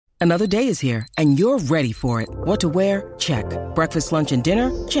Another day is here, and you're ready for it. What to wear? Check. Breakfast, lunch, and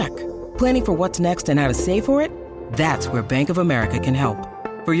dinner? Check. Planning for what's next and how to save for it? That's where Bank of America can help.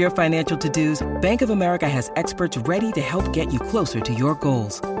 For your financial to-dos, Bank of America has experts ready to help get you closer to your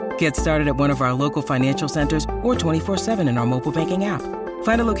goals. Get started at one of our local financial centers or 24/7 in our mobile banking app.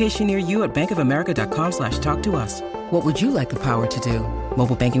 Find a location near you at bankofamerica.com/talktous. What would you like the power to do?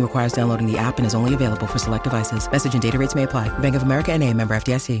 Mobile banking requires downloading the app and is only available for select devices. Message and data rates may apply. Bank of America N.A., member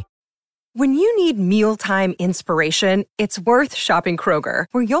FDIC. When you need mealtime inspiration, it's worth shopping Kroger,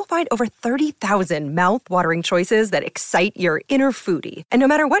 where you'll find over 30,000 mouth-watering choices that excite your inner foodie. And no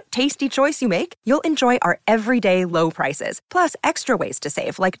matter what tasty choice you make, you'll enjoy our everyday low prices, plus extra ways to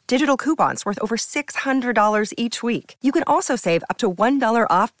save, like digital coupons worth over $600 each week. You can also save up to $1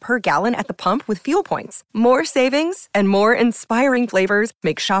 off per gallon at the pump with fuel points. More savings and more inspiring flavors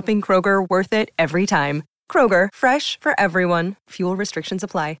make shopping Kroger worth it every time. Kroger, fresh for everyone. Fuel restrictions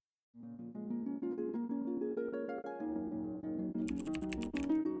apply.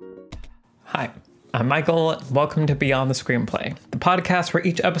 Hi, I'm Michael. Welcome to Beyond the Screenplay, the podcast where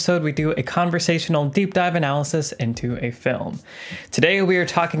each episode we do a conversational deep dive analysis into a film. Today we are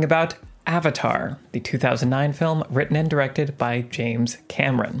talking about Avatar, the 2009 film written and directed by James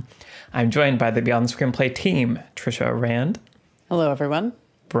Cameron. I'm joined by the Beyond the Screenplay team, Trisha Rand. Hello, everyone.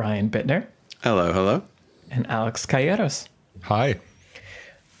 Brian Bittner. Hello, hello. And Alex Calleros. Hi.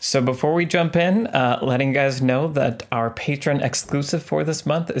 So before we jump in, letting you guys know that our patron exclusive for this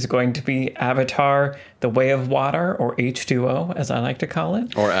month is going to be Avatar, The Way of Water, or H2O, as I like to call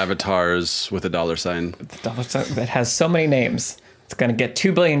it. Or avatars with a dollar sign. The dollar sign that has so many names. It's going to get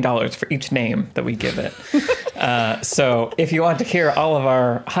 $2 billion for each name that we give it. So if you want to hear all of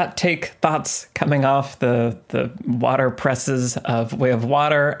our hot take thoughts coming off the water presses of Way of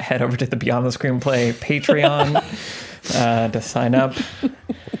Water, head over to the Beyond the Screenplay Patreon to sign up.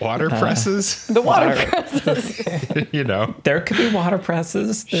 Water presses? The water presses. You know. There could be water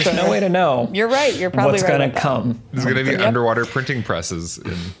presses. There's no way to know. You're right. You're probably what's right. What's going to come. There's going to be underwater printing presses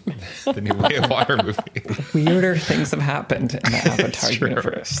in the new Way of Water movie. Weirder things have happened in the Avatar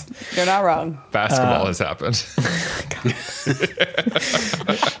universe. You're not wrong. Basketball has happened.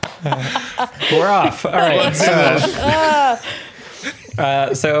 We're off. All right.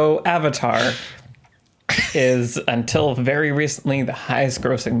 So Avatar is, until very recently, the highest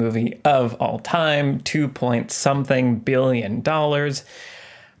grossing movie of all time, 2-point-something billion dollars.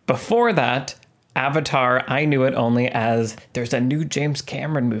 Before that, Avatar, I knew it only as there's a new James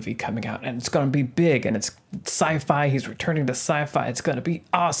Cameron movie coming out and it's going to be big and it's sci-fi. He's returning to sci-fi. It's going to be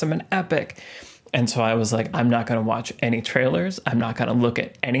awesome and epic. And so I was like, I'm not going to watch any trailers. I'm not going to look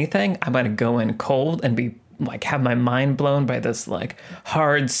at anything. I'm going to go in cold and be like, have my mind blown by this like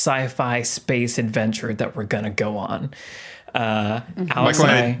hard sci-fi space adventure that we're gonna go on. Michael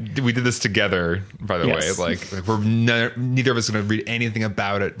and I, we did this together, by the way. Like we're neither of us going to read anything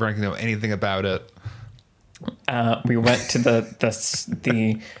about it. We're not going to know anything about it. We went to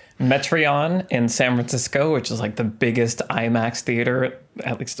the Metreon in San Francisco, which is like the biggest IMAX theater,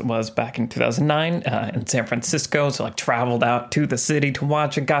 at least it was back in 2009, in San Francisco. So like traveled out to the city to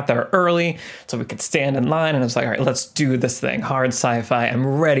watch it, got there early so we could stand in line. And I was like, all right, let's do this thing. Hard sci-fi. I'm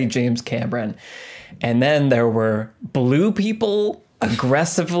ready, James Cameron. And then there were blue people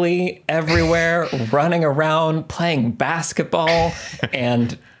aggressively everywhere, running around, playing basketball.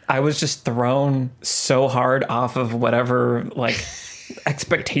 And I was just thrown so hard off of whatever, like,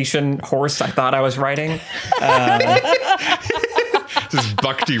 expectation horse I thought I was riding. Just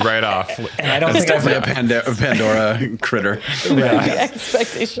bucked you right off. And I don't That's think definitely a Pandora critter.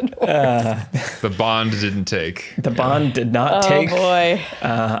 Expectation. The bond didn't take. The bond did not take. Oh, boy.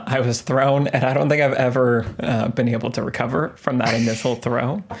 I was thrown, and I don't think I've ever been able to recover from that initial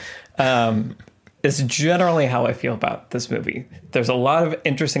throw. Is generally how I feel about this movie. There's a lot of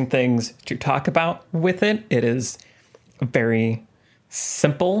interesting things to talk about with it. It is very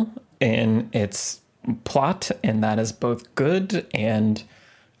simple in its plot, and that is both good and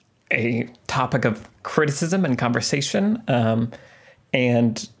a topic of criticism and conversation.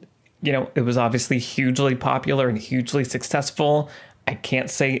 And, you know, it was obviously hugely popular and hugely successful. I can't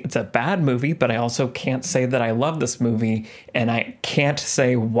say it's a bad movie, but I also can't say that I love this movie, and I can't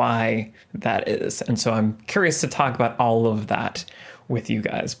say why that is. And so I'm curious to talk about all of that with you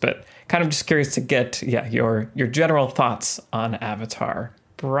guys, but kind of just curious to get your general thoughts on Avatar.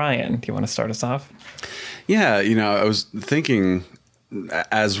 Brian, do you want to start us off? Yeah, you know, I was thinking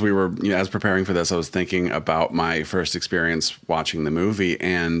as we were, as preparing for this, I was thinking about my first experience watching the movie,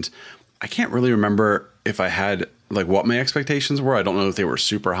 and I can't really remember if I had like what my expectations were. I don't know if they were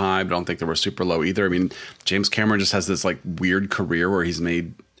super high, but I don't think they were super low either. I mean, James Cameron just has this like weird career where he's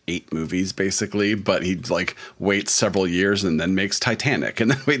made 8 movies basically, but he like waits several years and then makes Titanic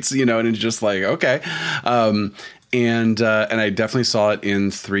and then waits, you know, and it's just like, okay. And I definitely saw it in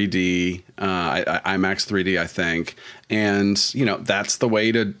 3D, IMAX 3D, I think. And, you know, that's the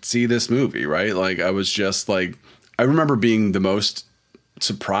way to see this movie, right? Like, I was just like, I remember being the most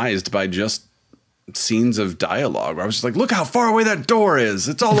surprised by just scenes of dialogue where I was just like, look how far away that door is.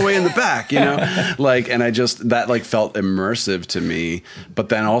 It's all the way in the back, you know, like, and I just, that like felt immersive to me. But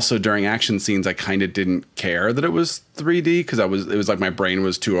then also during action scenes, I kind of didn't care that it was 3D because it was like my brain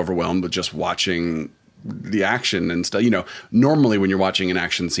was too overwhelmed with just watching the action and stuff. You know, normally when you're watching an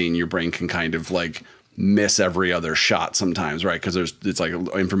action scene, your brain can kind of like miss every other shot sometimes, right? Because it's like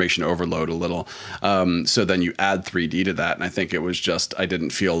information overload a little. So then you add 3D to that, and I think it was just I didn't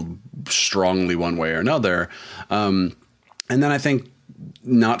feel strongly one way or another. And then I think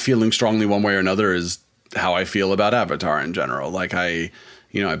not feeling strongly one way or another is how I feel about Avatar in general. Like I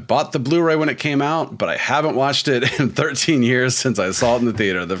bought the Blu-ray when it came out, but I haven't watched it in 13 years since I saw it in the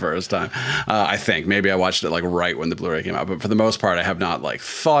theater the first time. I think maybe I watched it like right when the Blu-ray came out, but for the most part, I have not like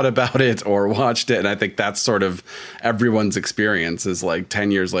thought about it or watched it. And I think that's sort of everyone's experience is like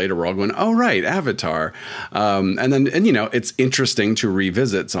 10 years later, we're all going, oh, right, Avatar. And you know, it's interesting to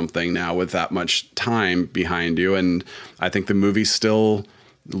revisit something now with that much time behind you. And I think the movie still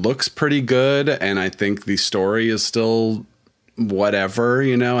looks pretty good. And I think the story is still whatever,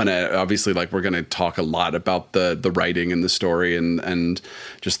 you know, and obviously like we're going to talk a lot about the writing and the story and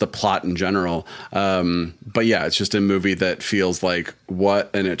just the plot in general. But yeah, it's just a movie that feels like what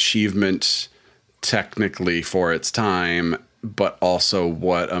an achievement technically for its time, but also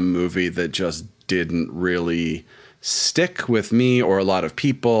what a movie that just didn't really stick with me or a lot of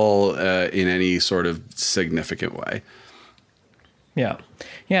people in any sort of significant way. Yeah.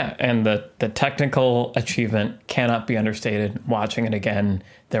 Yeah. And the technical achievement cannot be understated. Watching it again,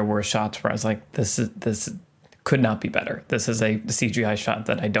 there were shots where I was like, this could not be better. This is a CGI shot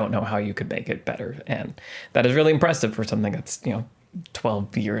that I don't know how you could make it better. And that is really impressive for something that's, you know,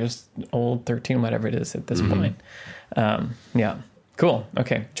 12 years old, 13, whatever it is at this point. Yeah. Cool.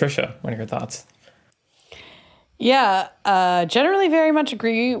 Okay. Trisha, what are your thoughts? Yeah. Generally very much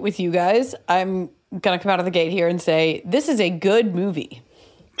agree with you guys. I'm going to come out of the gate here and say this is a good movie.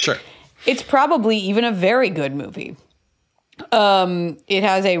 Sure. It's probably even a very good movie. It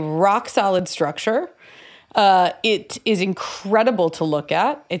has a rock solid structure. It is incredible to look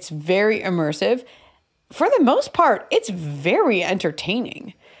at. It's very immersive. For the most part, it's very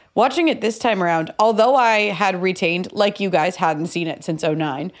entertaining. Watching it this time around, although I had retained, like you guys hadn't seen it since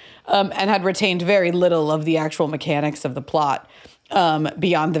 2009, and had retained very little of the actual mechanics of the plot,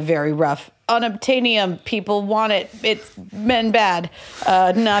 beyond the very rough unobtainium, people want it, it's men bad,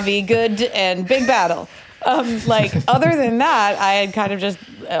 Navi good, and big battle. Like, other than that, I had kind of just,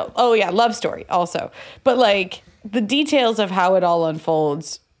 love story also. But, like, the details of how it all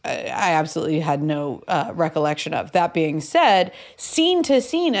unfolds, I absolutely had no recollection of. That being said, scene to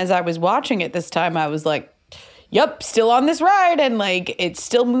scene, as I was watching it this time, I was like, yep, still on this ride, and like it's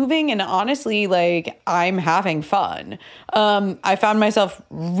still moving, and honestly, like I'm having fun. I found myself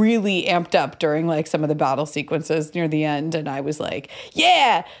really amped up during like some of the battle sequences near the end, and I was like,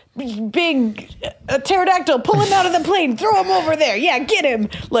 yeah, big pterodactyl, pull him out of the plane, throw him over there, yeah, get him.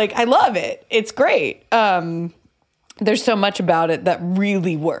 Like, I love it. It's great. There's so much about it that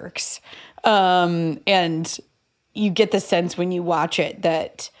really works. And you get the sense when you watch it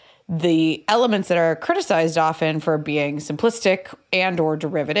that the elements that are criticized often for being simplistic and or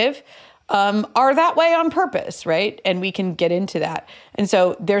derivative are that way on purpose, right? And we can get into that. And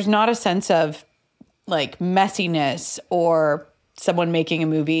so there's not a sense of like messiness or someone making a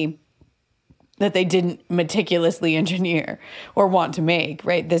movie that they didn't meticulously engineer or want to make,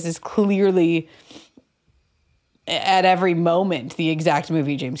 right? This is clearly at every moment the exact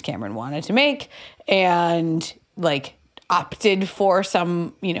movie James Cameron wanted to make, and like opted for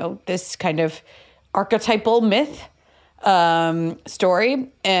some, you know, this kind of archetypal myth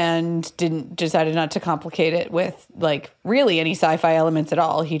story, and decided not to complicate it with like really any sci-fi elements at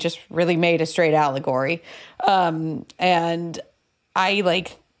all. He just really made a straight allegory. And I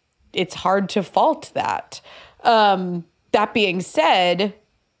like, it's hard to fault that. That being said,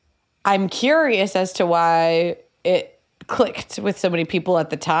 I'm curious as to why it clicked with so many people at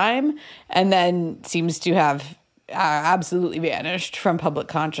the time and then seems to have absolutely vanished from public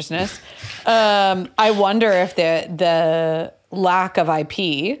consciousness. I wonder if the lack of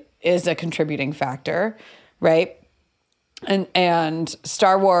IP is a contributing factor, right? And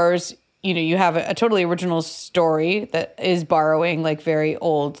Star Wars you have a totally original story that is borrowing like very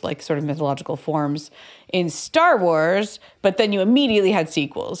old, like sort of mythological forms in Star Wars, but then you immediately had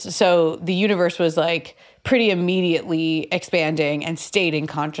sequels. So the universe was like pretty immediately expanding and stayed in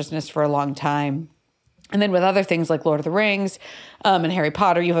consciousness for a long time. And then with other things like Lord of the Rings and Harry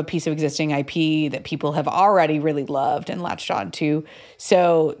Potter, you have a piece of existing IP that people have already really loved and latched on to.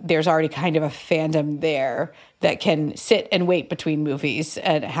 So there's already kind of a fandom there that can sit and wait between movies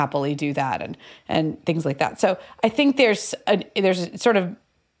and happily do that and things like that. So I think there's sort of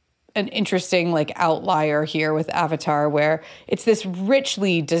an interesting like outlier here with Avatar, where it's this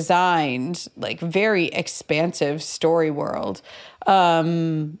richly designed, like very expansive story world.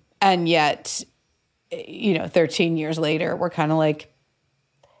 And yet, 13 years later, we're kind of like,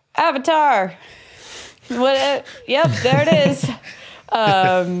 Avatar. What? Yep, there it is.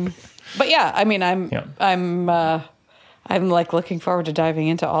 But yeah, I mean, I'm like looking forward to diving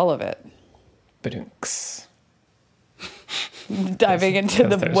into all of it. Badunks. Diving into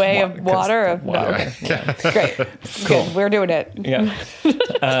the way of water of water. Okay. Yeah. Great. Cool. Good. We're doing it. Yeah.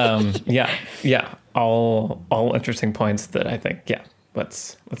 Yeah. All interesting points that I think,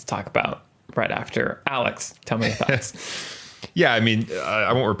 let's talk about right after. Alex, tell me your thoughts. Yeah, I mean,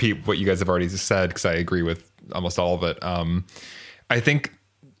 I won't repeat what you guys have already said because I agree with almost all of it. I think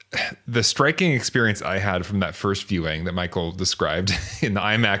the striking experience I had from that first viewing that Michael described in the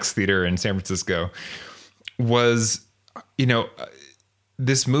IMAX theater in San Francisco was,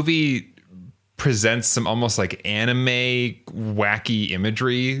 this movie presents some almost like anime wacky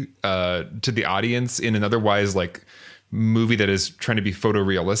imagery to the audience in an otherwise like movie that is trying to be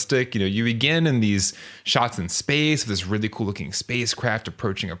photorealistic. You begin in these shots in space of this really cool looking spacecraft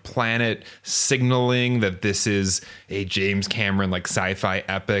approaching a planet, signaling that this is a James Cameron like sci-fi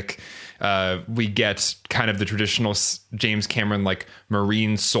epic. We get kind of the traditional James Cameron like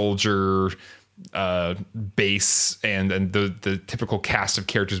Marine soldier base and the typical cast of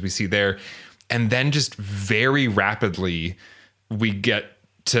characters we see there. And then just very rapidly we get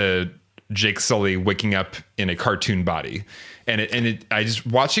to Jake Sully waking up in a cartoon body. And I just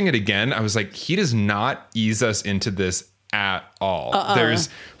watching it again, I was like, he does not ease us into this at all.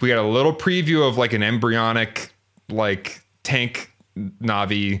 We got a little preview of like an embryonic like tank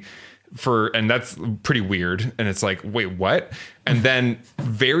Na'vi and that's pretty weird. And it's like, wait, what? And then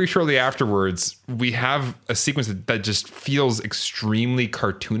very shortly afterwards, we have a sequence that just feels extremely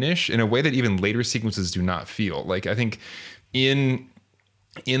cartoonish in a way that even later sequences do not feel. Like, I think in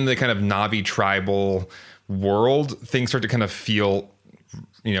the kind of Na'vi tribal world, things start to kind of feel,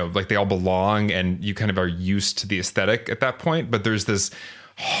 like they all belong and you kind of are used to the aesthetic at that point. But there's this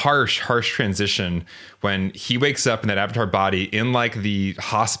harsh transition when he wakes up in that Avatar body in like the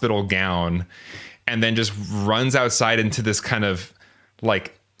hospital gown and then just runs outside into this kind of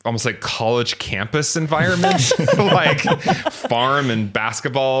like almost like college campus environment, like farm and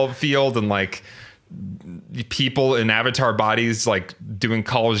basketball field and like people in Avatar bodies like doing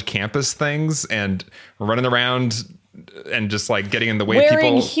college campus things and running around and just like getting in the way wearing of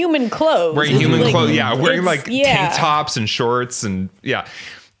people human clothes. Wearing like tank tops and shorts and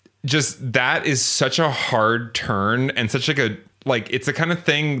just that is such a hard turn and such like it's the kind of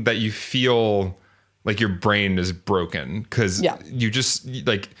thing that you feel like your brain is broken because you just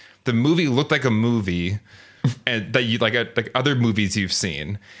like the movie looked like a movie and that you like other movies you've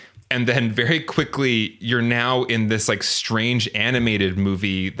seen. And then very quickly, you're now in this like strange animated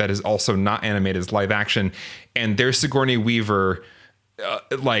movie that is also not animated, it's live action. And there's Sigourney Weaver,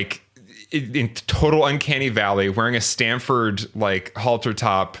 like in total uncanny valley, wearing a Stanford like halter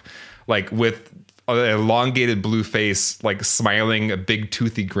top, like with an elongated blue face, like smiling a big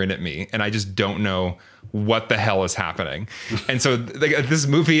toothy grin at me. And I just don't know what the hell is happening. And so like, this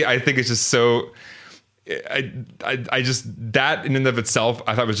movie, I think is just so... I just that in and of itself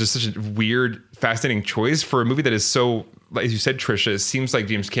I thought was just such a weird, fascinating choice for a movie that is so, as you said, Trisha, it seems like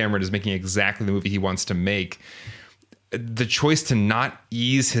James Cameron is making exactly the movie he wants to make. The choice to not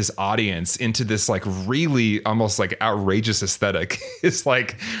ease his audience into this like really almost like outrageous aesthetic is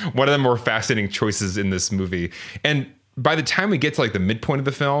like one of the more fascinating choices in this movie. And by the time we get to like the midpoint of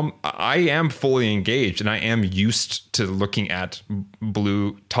the film, I am fully engaged and I am used to looking at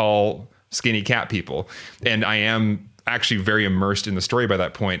blue, tall, skinny cat people. And I am actually very immersed in the story by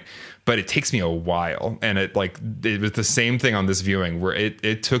that point, but it takes me a while. And it was the same thing on this viewing where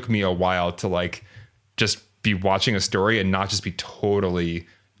it took me a while to like just be watching a story and not just be totally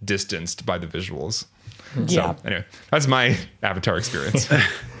distanced by the visuals. So anyway, that's my Avatar experience.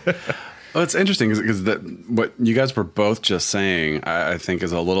 Well, it's interesting because what you guys were both just saying, I think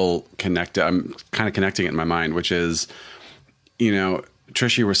is a little connected. I'm kind of connecting it in my mind, which is,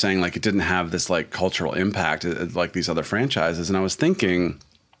 Trish, you were saying like it didn't have this like cultural impact like these other franchises. And I was thinking,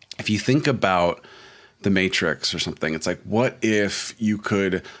 if you think about The Matrix or something, it's like, what if you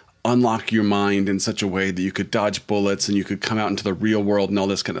could unlock your mind in such a way that you could dodge bullets and you could come out into the real world and all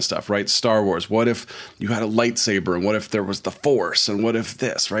this kind of stuff, right? Star Wars, what if you had a lightsaber, and what if there was the Force, and what if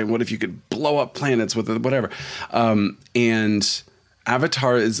this, right? What if you could blow up planets with it, whatever? And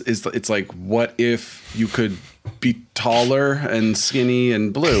Avatar is it's like, what if you could be taller and skinny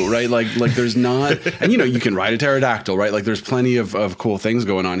and blue, right? Like there's not, and you can ride a pterodactyl, right? Like there's plenty of cool things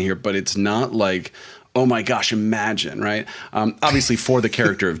going on here, but it's not like, oh my gosh, imagine, right? Obviously, for the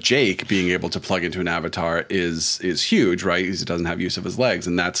character of Jake, being able to plug into an avatar is huge, right? He doesn't have use of his legs,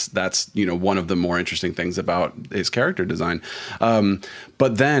 and that's one of the more interesting things about his character design.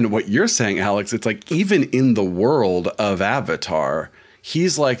 But then what you're saying, Alex, it's like even in the world of Avatar,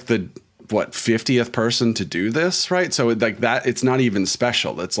 he's like the 50th person to do this, right? So like that, it's not even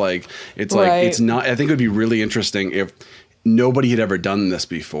special. It's like it's not. I think it would be really interesting if nobody had ever done this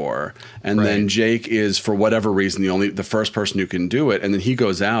before, and then Jake is, for whatever reason, the first person who can do it, and then he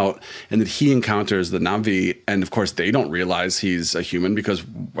goes out and then he encounters the Na'vi, and of course they don't realize he's a human, because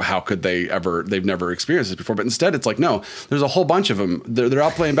how could they ever? They've never experienced this before. But instead, it's like, no, there's a whole bunch of them. They're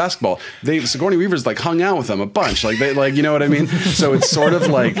out playing basketball. Sigourney Weaver's like hung out with them a bunch, like they you know what I mean? So it's sort of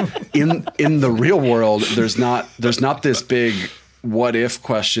like in the real world, there's not this big what if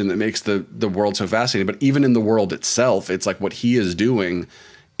question that makes the world so fascinating. But even in the world itself, it's like what he is doing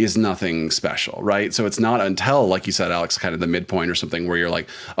is nothing special, right? So it's not until, like you said, Alex, kind of the midpoint or something where you're like,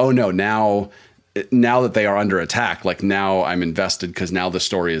 oh no, now that they are under attack, like now I'm invested, because now the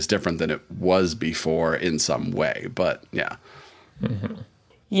story is different than it was before in some way. But yeah. Mm-hmm.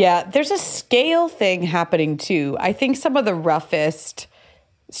 Yeah, there's a scale thing happening too. I think some of the roughest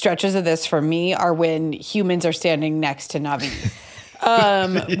stretches of this for me are when humans are standing next to Na'vi.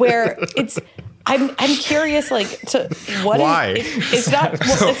 Where I'm curious, like, to what? Why? It's not.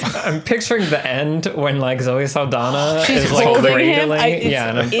 Well, I'm picturing the end when like Zoe Saldana she's is like holding cradling.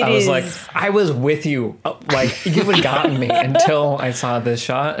 him. And I was like, I was with you, like you would have gotten me until I saw this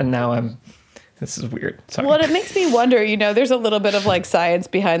shot, and now this is weird. Sorry. Well, it makes me wonder. There's a little bit of like science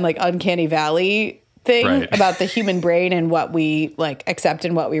behind like Uncanny Valley thing about the human brain and what we like accept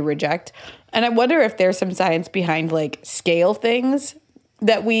and what we reject. And I wonder if there's some science behind like scale things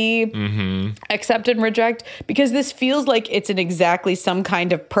that we accept and reject, because this feels like it's in exactly some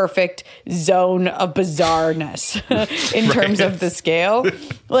kind of perfect zone of bizarreness in terms of the scale.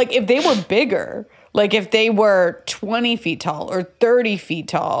 Like if they were bigger, like if they were 20 feet tall or 30 feet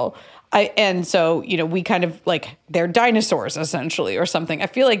tall, and so, we kind of like they're dinosaurs essentially or something. I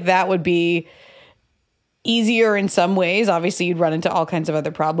feel like that would be easier in some ways. Obviously, you'd run into all kinds of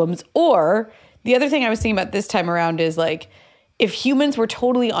other problems. Or the other thing I was thinking about this time around is like, if humans were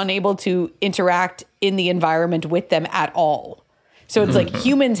totally unable to interact in the environment with them at all. So it's like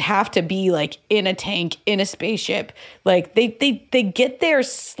humans have to be like in a tank, in a spaceship. Like they get there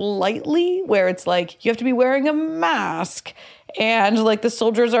slightly where it's like you have to be wearing a mask, and like the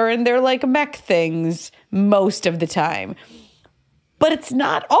soldiers are in their like mech things most of the time. But it's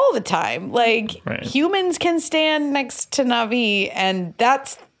not all the time. Like humans can stand next to Na'vi, and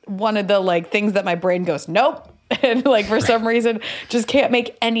that's one of the like things that my brain goes, nope. And like for some reason just can't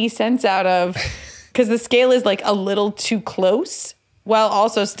make any sense out of, because the scale is like a little too close while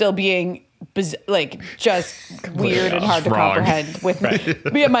also still being like just weird and hard to comprehend with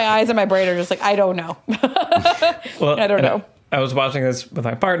me. My eyes and my brain are just like, I don't know. Well, I don't know. I was watching this with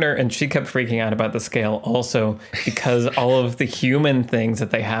my partner, and she kept freaking out about the scale also, because all of the human things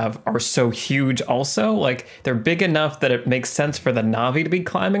that they have are so huge also. Like, they're big enough that it makes sense for the Na'vi to be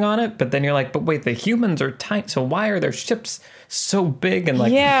climbing on it, but then you're like, but wait, the humans are tiny, so why are their ships so big? And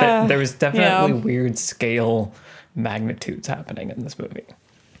like, there was definitely weird scale magnitudes happening in this movie.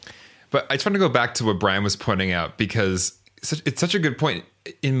 But I just want to go back to what Brian was pointing out, because it's such a good point.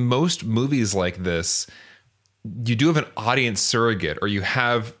 In most movies like this, you do have an audience surrogate, or you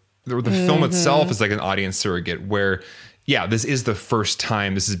have the film itself is like an audience surrogate where, yeah, this is the first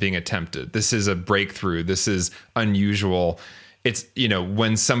time this is being attempted. This is a breakthrough. This is unusual. It's,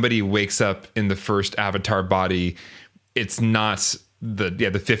 when somebody wakes up in the first Avatar body, it's not the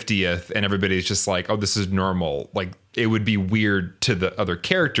 50th and everybody's just like, oh, this is normal. Like, it would be weird to the other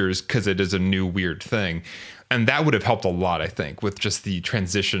characters because it is a new weird thing. And that would have helped a lot, I think, with just the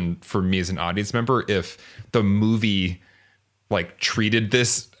transition for me as an audience member, if the movie like treated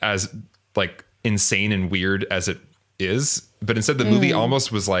this as like insane and weird as it is. But instead the movie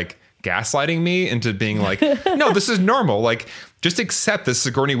almost was like gaslighting me into being like, no, this is normal. Like, just accept this.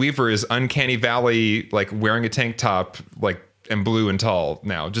 Sigourney Weaver is Uncanny Valley, like wearing a tank top, like, and blue and tall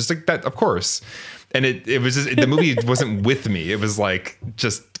now, just like that, of course. And it was just, the movie wasn't with me. It was like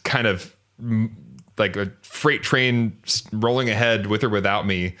just kind of like a freight train rolling ahead with or without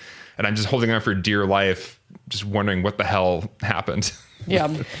me, and I'm just holding on for dear life, just wondering what the hell happened.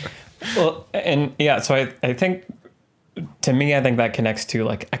 Yeah. Well, and yeah, so I think, to me, I think that connects to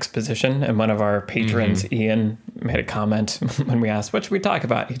like exposition. And one of our patrons, Ian, made a comment when we asked, what should we talk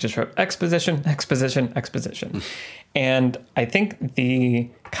about? He just wrote exposition, exposition, exposition. And I think the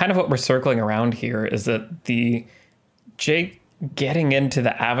kind of what we're circling around here is that the Jake getting into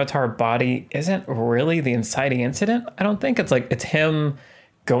the Avatar body isn't really the inciting incident. I don't think it's him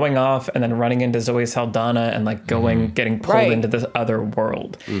going off and then running into Zoe Saldana and like getting pulled into this other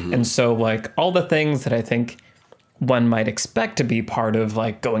world. And so like all the things that I think one might expect to be part of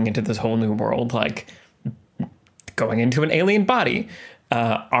like going into this whole new world, like going into an alien body,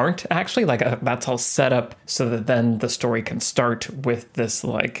 aren't actually like that's all set up so that then the story can start with this,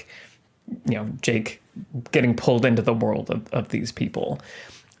 like, you know, Jake getting pulled into the world of these people.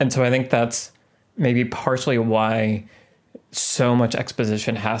 And so I think that's maybe partially why so much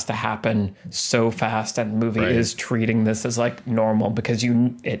exposition has to happen so fast, and the movie is treating this as like normal, because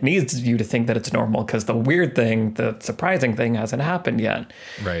it needs you to think that it's normal, because the weird thing, the surprising thing hasn't happened yet.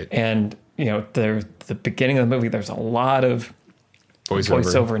 Right. And, you know, the beginning of the movie, there's a lot of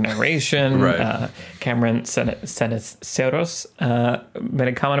voiceover narration. Cameron Seneceros made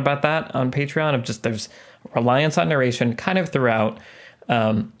a comment about that on Patreon, of just there's reliance on narration kind of throughout,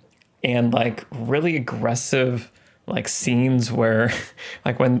 and like really aggressive like scenes where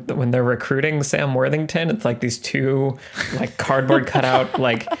like when they're recruiting Sam Worthington, it's like these two like cardboard cutout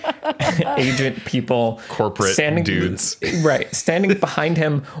like agent people, corporate dudes, standing behind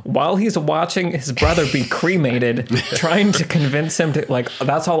him while he's watching his brother be cremated, trying to convince him to, like,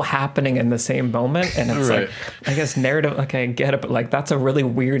 that's all happening in the same moment. And it's like, I guess narrative, okay, I get it, but like that's a really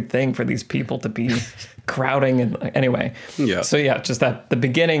weird thing for these people to be crowding. And anyway, so yeah, just that the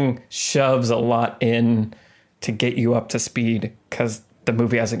beginning shoves a lot in to get you up to speed, because the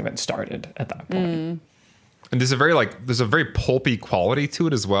movie hasn't even started at that point. And there's a very pulpy quality to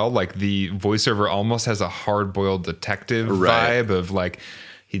it as well. Like the voiceover almost has a hard-boiled detective vibe of like,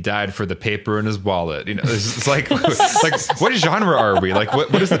 he died for the paper in his wallet. You know, it's like what genre are we? Like,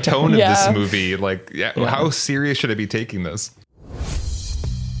 what is the tone of this movie? Like, how serious should I be taking this?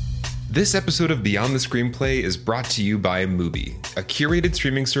 This episode of Beyond the Screenplay is brought to you by Mubi, a curated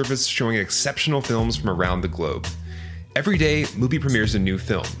streaming service showing exceptional films from around the globe. Every day, Mubi premieres a new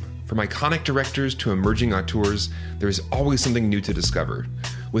film. From iconic directors to emerging auteurs, there is always something new to discover.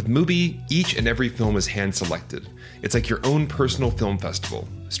 With Mubi, each and every film is hand-selected. It's like your own personal film festival,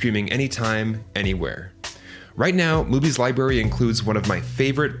 streaming anytime, anywhere. Right now, Mubi's library includes one of my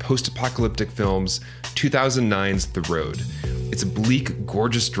favorite post-apocalyptic films, 2009's The Road. It's a bleak,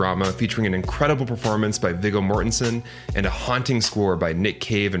 gorgeous drama featuring an incredible performance by Viggo Mortensen and a haunting score by Nick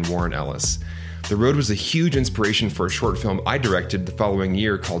Cave and Warren Ellis. The Road was a huge inspiration for a short film I directed the following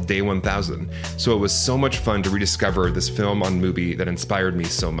year called Day 1000, so it was so much fun to rediscover this film on Mubi that inspired me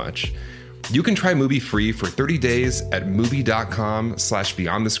so much. You can try Mubi free for 30 days at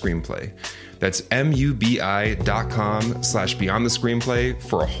mubi.com/beyondthescreenplay. That's mubi.com/beyondthescreenplay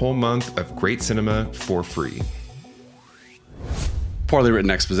for a whole month of great cinema for free. Poorly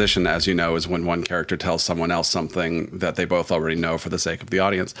written exposition, as you know, is when one character tells someone else something that they both already know for the sake of the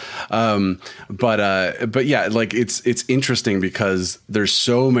audience. But yeah, like it's interesting because there's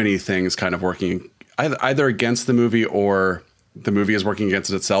so many things kind of working either against the movie or the movie is working against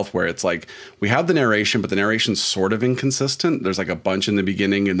it itself, where it's like we have the narration, but the narration's sort of inconsistent. There's like a bunch in the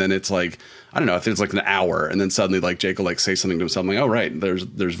beginning, and then it's like, I don't know, if it's like an hour, and then suddenly like Jake will like say something to himself, like, oh right, there's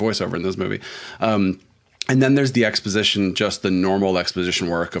voiceover in this movie. And then there's the exposition, just the normal exposition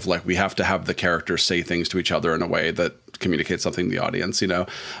work of like, we have to have the characters say things to each other in a way that communicates something to the audience, you know,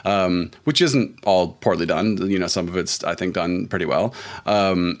 which isn't all poorly done. You know, some of it's, I think, done pretty well.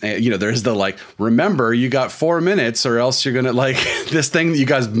 And, you know, there's the like, remember, you got 4 minutes or else you're going to like this thing that you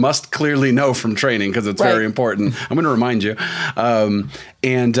guys must clearly know from training because it's very important. I'm going to remind you.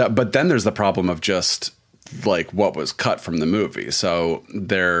 But then there's the problem of just like what was cut from the movie. So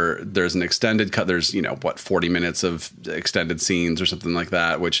there's an extended cut. There's, you know, 40 minutes of extended scenes or something like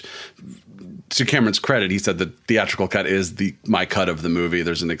that, which to Cameron's credit, he said the theatrical cut is my cut of the movie.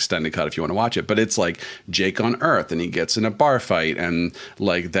 There's an extended cut if you want to watch it, but it's like Jake on Earth and he gets in a bar fight and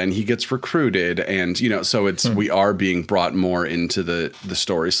like, then he gets recruited and, you know, so it's, we are being brought more into the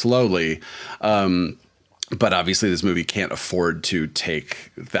story slowly. But obviously this movie can't afford to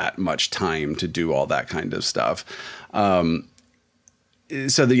take that much time to do all that kind of stuff.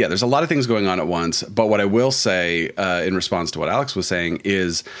 there's a lot of things going on at once. But what I will say in response to what Alex was saying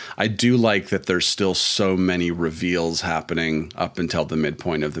is I do like that there's still so many reveals happening up until the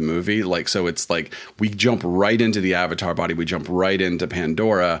midpoint of the movie. Like, so it's like we jump right into the Avatar body. We jump right into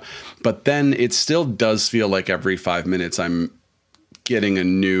Pandora. But then it still does feel like every 5 minutes I'm getting a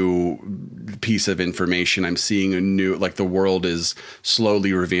new piece of information. I'm seeing a new, like the world is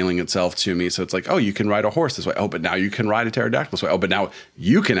slowly revealing itself to me. So it's like, oh, you can ride a horse this way. Oh, but now you can ride a pterodactyl this way. Oh, but now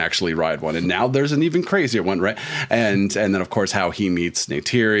you can actually ride one. And now there's an even crazier one, right? And then of course how he meets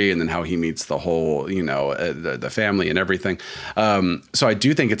Neytiri, and then how he meets the whole, the family and everything. So I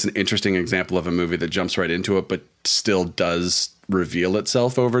do think it's an interesting example of a movie that jumps right into it, but still does reveal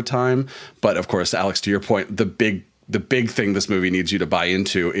itself over time. But of course, Alex, to your point, the big thing this movie needs you to buy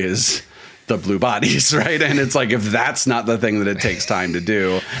into is the blue bodies, right? And it's like, if that's not the thing that it takes time to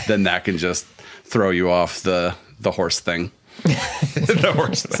do, then that can just throw you off the horse thing. The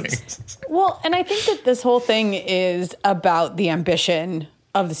horse thing. Well, and I think that this whole thing is about the ambition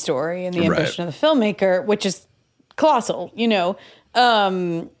of the story and the ambition of the filmmaker, which is colossal.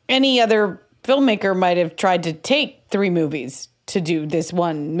 Any other filmmaker might have tried to take 3 movies to do this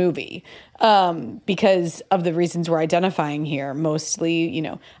one movie. Because of the reasons we're identifying here. Mostly,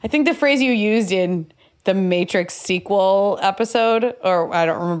 I think the phrase you used in the Matrix sequel episode, or I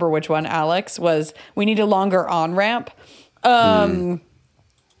don't remember which one, Alex, was we need a longer on-ramp. And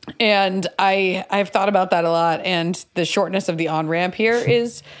I've thought about that a lot. And the shortness of the on-ramp here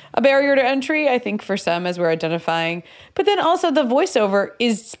is a barrier to entry, I think, for some, as we're identifying. But then also the voiceover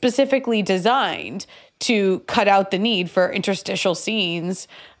is specifically designed to cut out the need for interstitial scenes.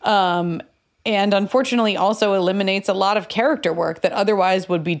 And unfortunately also eliminates a lot of character work that otherwise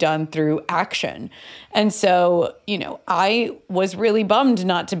would be done through action. And so, I was really bummed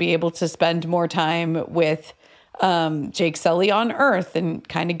not to be able to spend more time with Jake Sully on Earth and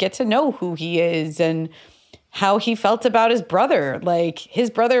kind of get to know who he is and how he felt about his brother. Like,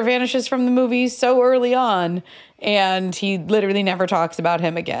 his brother vanishes from the movie so early on, and he literally never talks about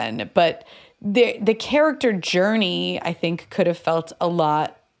him again. But the character journey, I think, could have felt a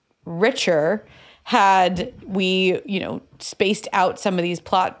lot richer had we, spaced out some of these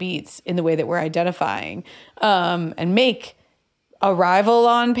plot beats in the way that we're identifying, and make arrival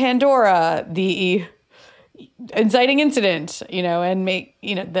on Pandora the inciting incident, and make,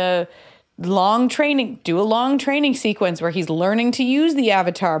 the long training, do a long training sequence where he's learning to use the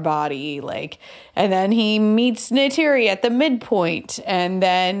Avatar body, and then he meets Neytiri at the midpoint, and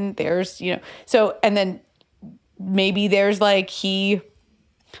then there's, and then maybe there's a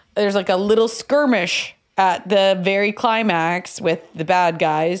little skirmish at the very climax with the bad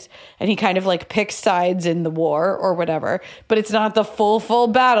guys, and he kind of picks sides in the war or whatever, but it's not the full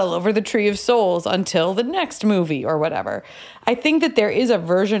battle over the Tree of Souls until the next movie or whatever. I think that there is a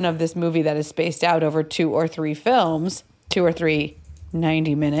version of this movie that is spaced out over 2 or 3 films, 2 or 3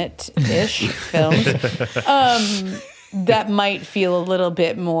 90-minute-ish films, that might feel a little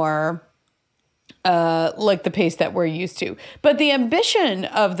bit more like the pace that we're used to. But the ambition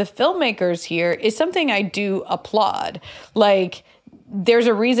of the filmmakers here is something I do applaud. There's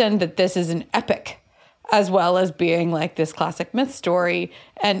a reason that this is an epic as well as being this classic myth story.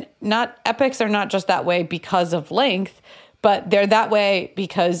 And epics are not just that way because of length, but they're that way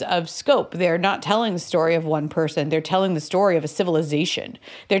because of scope. They're not telling the story of one person. They're telling the story of a civilization.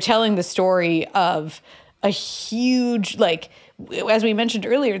 They're telling the story of a huge, as we mentioned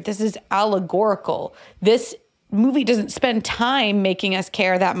earlier, this is allegorical. This movie doesn't spend time making us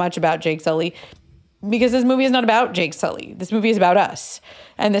care that much about Jake Sully because this movie is not about Jake Sully. This movie is about us.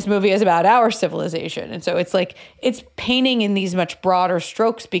 And this movie is about our civilization. And so it's it's painting in these much broader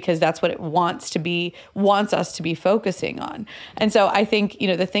strokes because that's what it wants us to be focusing on. And so I think,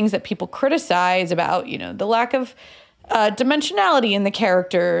 the things that people criticize about, the lack of dimensionality in the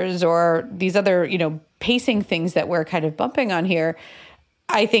characters or these other, pacing things that we're kind of bumping on here,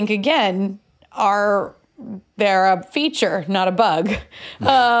 I think, again, they're a feature, not a bug,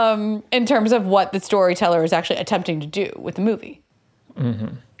 in terms of what the storyteller is actually attempting to do with the movie.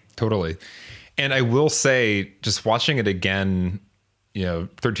 Mm-hmm. Totally. And I will say, just watching it again,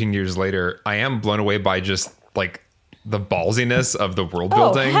 13 years later, I am blown away by just the ballsiness of the world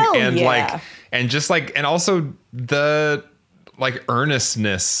building and also the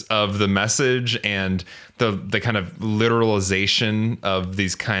earnestness of the message and the kind of literalization of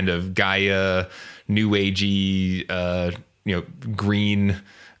these kind of Gaia, new agey, green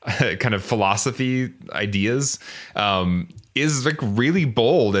kind of philosophy ideas, is really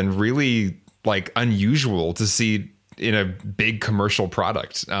bold and really unusual to see in a big commercial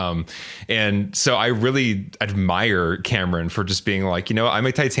product. And so I really admire Cameron for just being like, you know, I'm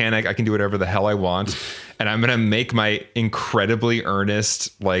a Titanic. I can do whatever the hell I want. And I'm going to make my incredibly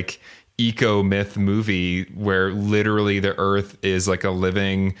earnest, like, eco myth movie where literally the earth is like a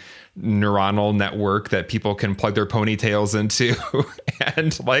living neuronal network that people can plug their ponytails into.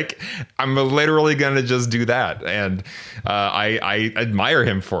 And like, I'm literally going to just do that. And I admire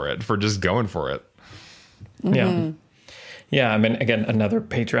him for it, for just going for it. Yeah. Yeah. I mean, again, another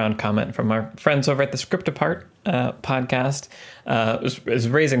Patreon comment from our friends over at the Script Apart podcast is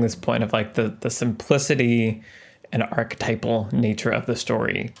raising this point of like the simplicity and archetypal nature of the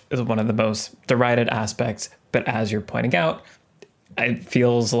story is one of the most derided aspects. But as you're pointing out, it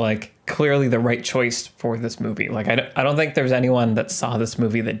feels like clearly the right choice for this movie. Like, I don't think there's anyone that saw this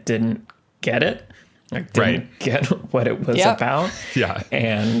movie that didn't get it, like didn't get what it was about. Yeah.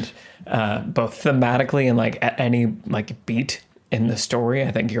 And both thematically and like at any like beat in the story,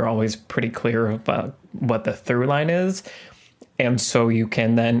 I think you're always pretty clear about what the through line is. And so you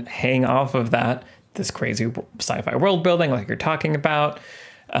can then hang off of that, this crazy sci-fi world building like you're talking about,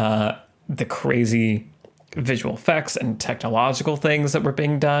 the crazy visual effects and technological things that were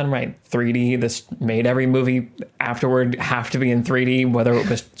being done, right? 3D, this made every movie afterward have to be in 3D, whether it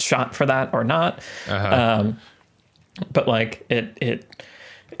was shot for that or not. But like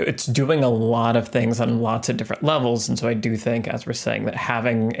it's doing a lot of things on lots of different levels. And so I do think, as we're saying, that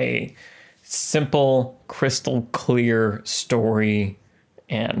having a simple, crystal clear story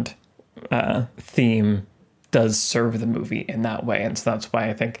and theme does serve the movie in that way. And so that's why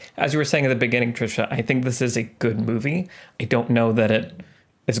I think, as you were saying at the beginning, Trisha, I think this is a good movie. I don't know that it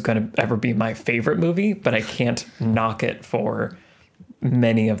is going to ever be my favorite movie, but I can't knock it for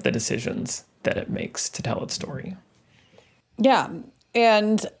many of the decisions that it makes to tell its story. Yeah.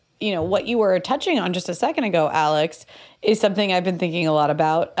 And, you know, what you were touching on just a second ago, Alex, is something I've been thinking a lot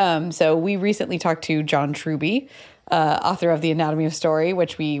about. So we recently talked to John Truby, author of The Anatomy of Story,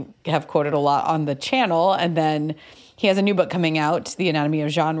 which we have quoted a lot on the channel. And then he has a new book coming out, The Anatomy of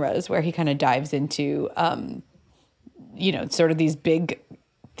Genres, where he kind of dives into, you know, sort of these big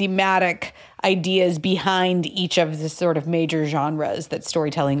thematic ideas behind each of the sort of major genres that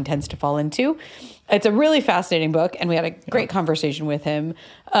storytelling tends to fall into. It's a really fascinating book, and we had a great conversation with him.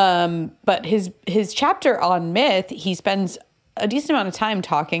 But his chapter on myth, he spends a decent amount of time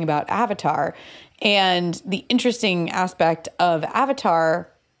talking about Avatar. And the interesting aspect of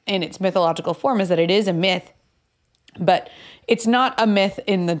Avatar in its mythological form is that it is a myth, but it's not a myth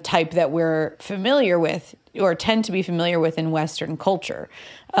in the type that we're familiar with or tend to be familiar with in Western culture.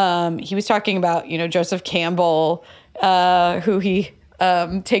 He was talking about, you know, Joseph Campbell, who he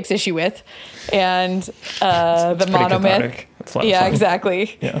takes issue with, and the monomyth. Yeah,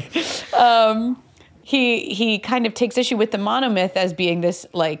 exactly. Yeah. He kind of takes issue with the monomyth as being this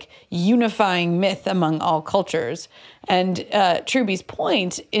like unifying myth among all cultures. And Truby's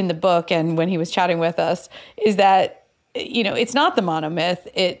point in the book, and when he was chatting with us, is that, you know, it's not the monomyth.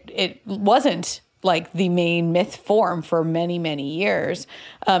 It wasn't like the main myth form for many, many years.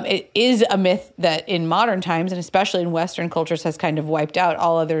 It is a myth that in modern times, and especially in Western cultures, has kind of wiped out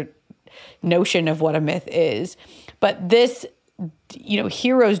all other notion of what a myth is. But this, you know,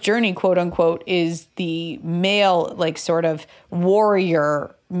 hero's journey, quote unquote, is the male, like, sort of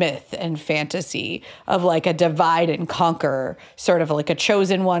warrior myth and fantasy of like a divide and conquer, sort of like a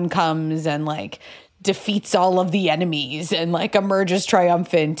chosen one comes and like defeats all of the enemies and like emerges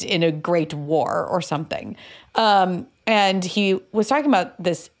triumphant in a great war or something. And he was talking about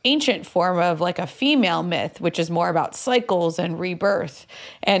this ancient form of like a female myth, which is more about cycles and rebirth.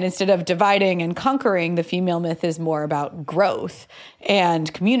 And instead of dividing and conquering, the female myth is more about growth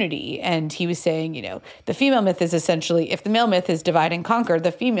and community. And he was saying, you know, the female myth is essentially, if the male myth is divide and conquer,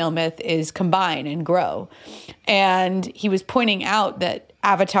 the female myth is combine and grow. And he was pointing out that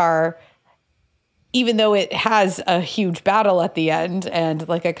Avatar, even though it has a huge battle at the end and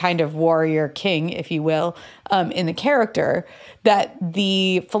like a kind of warrior king, if you will, in the character, that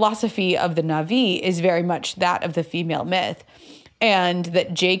the philosophy of the Na'vi is very much that of the female myth, and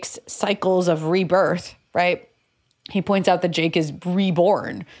that Jake's cycles of rebirth, right? He points out that Jake is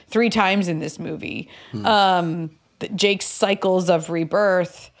reborn 3 times in this movie. Jake's cycles of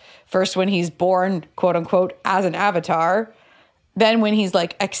rebirth, first when he's born, quote unquote, as an avatar. Then when he's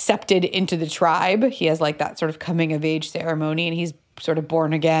like accepted into the tribe, he has like that sort of coming of age ceremony, and he's sort of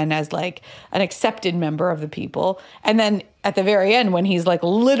born again as like an accepted member of the people. And then at the very end, when he's like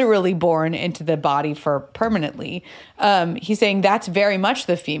literally born into the body for permanently, he's saying that's very much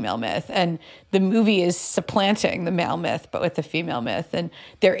the female myth. And the movie is supplanting the male myth, but with the female myth. And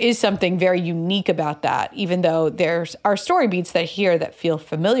there is something very unique about that, even though there are story beats that feel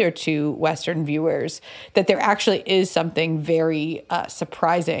familiar to Western viewers, that there actually is something very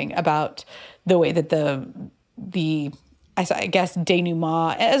surprising about the way that the I guess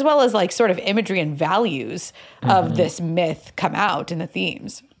denouement, as well as like sort of imagery and values of this myth come out in the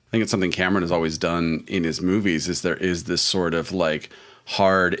themes. I think it's something Cameron has always done in his movies, is there is this sort of like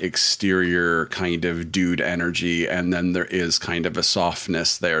hard exterior kind of dude energy, and then there is kind of a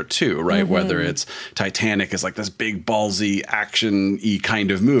softness there too, right? Whether it's Titanic is like this big ballsy action-y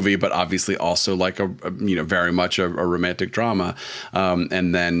kind of movie, but obviously also like a very much a romantic drama,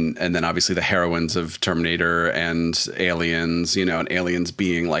 and then obviously the heroines of Terminator and Aliens, and Aliens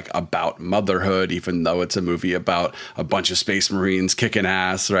being like about motherhood, even though it's a movie about a bunch of space marines kicking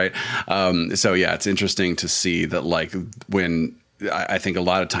ass, right? So yeah, it's interesting to see that, like, when I think a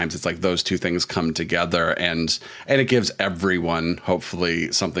lot of times it's like those two things come together, and it gives everyone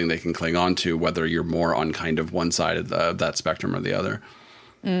hopefully something they can cling on to, whether you're more on kind of one side of that spectrum or the other.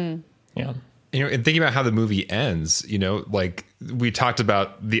 Yeah. And thinking about how the movie ends, like we talked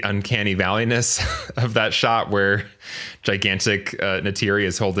about the uncanny valleyness of that shot where gigantic Neytiri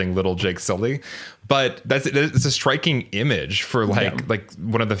is holding little Jake Sully. But it's a striking image for like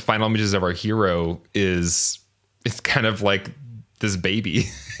one of the final images of our hero is it's kind of like this baby,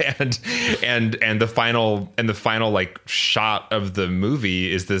 and the final like shot of the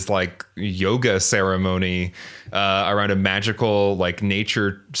movie is this like yoga ceremony around a magical like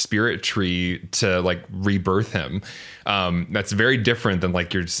nature spirit tree to like rebirth him. That's very different than,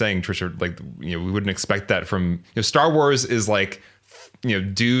 like you're saying, Trisha, like, we wouldn't expect that from, Star Wars is like,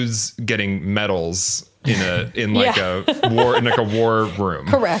 dudes getting medals in like a war room.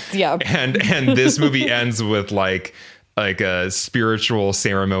 Correct. Yeah. And this movie ends with like a spiritual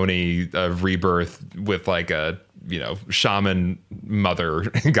ceremony of rebirth with like a shaman mother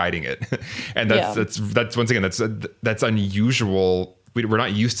guiding it, and that's once again that's unusual. We're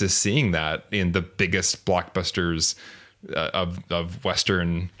not used to seeing that in the biggest blockbusters of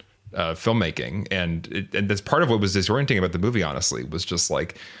Western filmmaking, and that's part of what was disorienting about the movie. Honestly, was just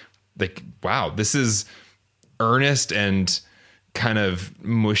like wow, this is earnest and kind of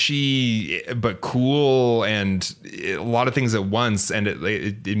mushy but cool and a lot of things at once, and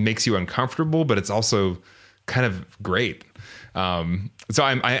it makes you uncomfortable, but it's also kind of great. So and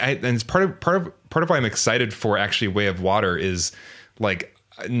it's part of why I'm excited for actually Way of Water is like,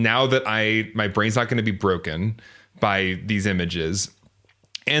 now that my brain's not going to be broken by these images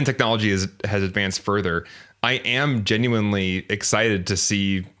and technology has advanced further, I am genuinely excited to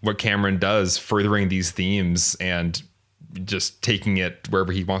see what Cameron does furthering these themes and just taking it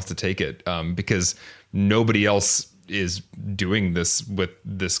wherever he wants to take it, because nobody else is doing this with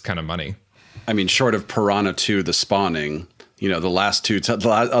this kind of money. I mean, short of Piranha 2, The Spawning, the last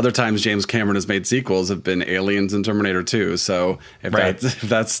other times James Cameron has made sequels have been Aliens and Terminator 2. So if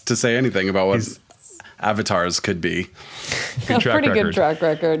that's to say anything about what Avatars could be. Good track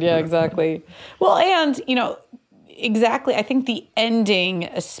record. Yeah, exactly. Well, and, exactly. I think the ending,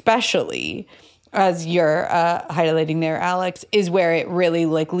 especially, as you're highlighting there, Alex, is where it really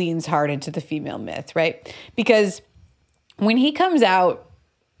like leans hard into the female myth, right? Because when he comes out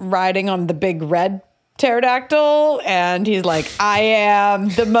riding on the big red pterodactyl and he's like, I am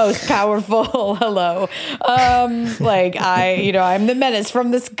the most powerful, hello. I'm the menace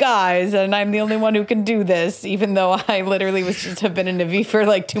from the skies and I'm the only one who can do this, even though I literally have been in Na'vi for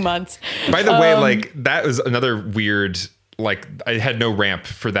like 2 months. By the way, like that was another weird, like I had no ramp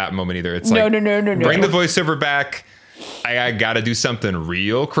for that moment either. It's like, no. Bring the voiceover back. I got to do something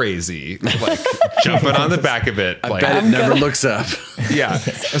real crazy, like jumping on the back of it. I bet it never looks up. Yeah.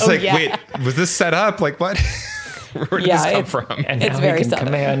 It's wait, was this set up? Like what? Where did this come from? And it's now very he can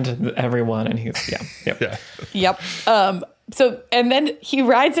command everyone, and he's Yep. So, and then he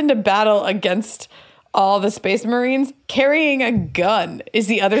rides into battle against all the Space Marines carrying a gun is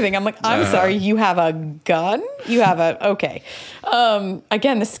the other thing. I'm like, I'm sorry, you have a gun? You have okay.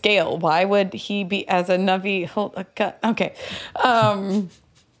 Again, the scale. Why would he be, as a Na'vi, hold a gun? Okay.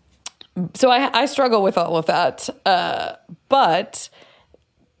 So I struggle with all of that. But,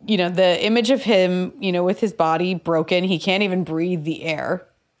 the image of him, with his body broken, he can't even breathe the air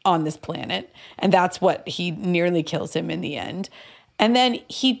on this planet. And that's what he nearly kills him in the end. And then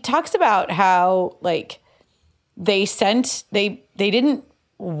he talks about how, like, they didn't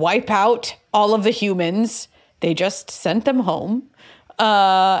wipe out all of the humans. They just sent them home.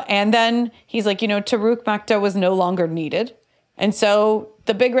 And then he's like, Taruk Makta was no longer needed. And so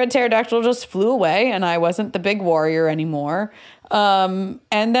the big red pterodactyl just flew away and I wasn't the big warrior anymore. And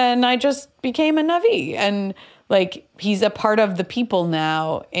then I just became a Na'vi, and like, he's a part of the people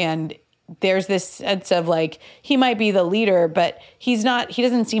now. And there's this sense of like, he might be the leader, but he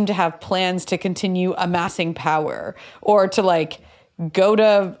doesn't seem to have plans to continue amassing power or to like go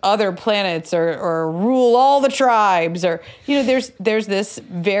to other planets or rule all the tribes, or, there's this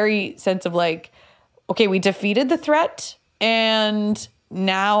very sense of like, okay, we defeated the threat and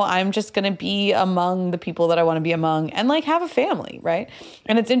now I'm just going to be among the people that I want to be among and like have a family, right?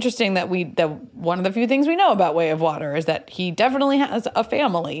 And it's interesting that one of the few things we know about Way of Water is that he definitely has a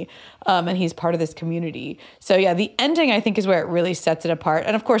family, and he's part of this community. So yeah, the ending I think is where it really sets it apart,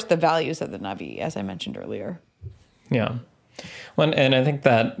 and of course the values of the Na'vi, as I mentioned earlier. Yeah, well, and I think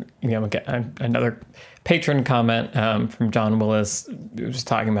that again, another patron comment from John Willis was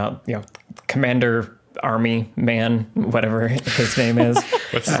talking about Commander Army Man, whatever his name is.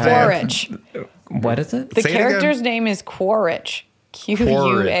 What's his Quaritch. What is it? The character's name is Quaritch. Quaritch. Stephen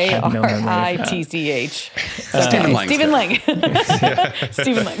Lang.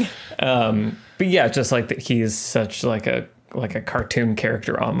 Stephen Lang. But yeah, just like that, he's such like a cartoon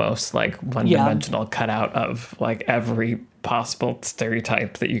character, almost like one-dimensional cutout of like every possible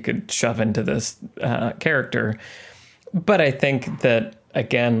stereotype that you could shove into this character. But I think that,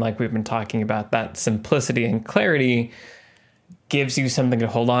 again, like we've been talking about, that simplicity and clarity gives you something to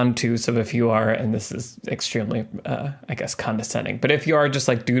hold on to. So if you are, and this is extremely, I guess, condescending, but if you are just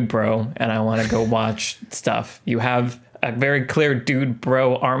like dude bro and I want to go watch stuff, you have a very clear dude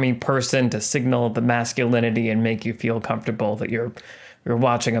bro army person to signal the masculinity and make you feel comfortable that you're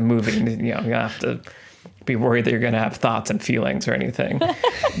watching a movie. You don't have to be worried that you're going to have thoughts and feelings or anything.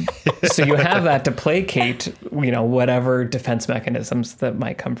 So you have that to placate, whatever defense mechanisms that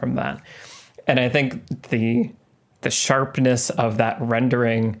might come from that. And I think the sharpness of that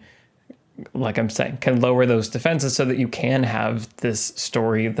rendering, like I'm saying, can lower those defenses so that you can have this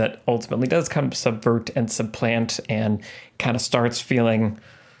story that ultimately does kind of subvert and supplant and kind of starts feeling,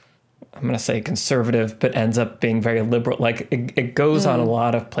 I'm going to say conservative, but ends up being very liberal. Like it goes on a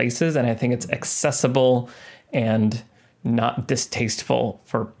lot of places, and I think it's accessible and not distasteful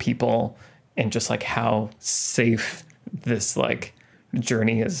for people, and just like how safe this like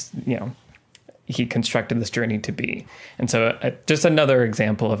journey is, he constructed this journey to be. And so just another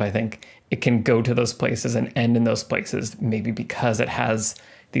example of, I think it can go to those places and end in those places, maybe because it has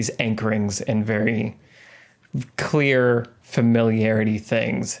these anchorings and very clear familiarity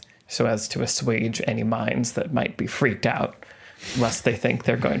things, so as to assuage any minds that might be freaked out, lest they think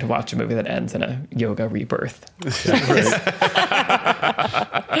they're going to watch a movie that ends in a yoga rebirth.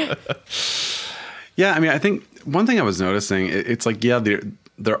 Yeah, I mean, I think one thing I was noticing, it's like, yeah,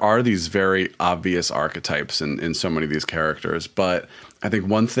 there are these very obvious archetypes in so many of these characters, but I think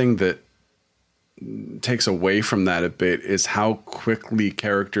one thing that takes away from that a bit is how quickly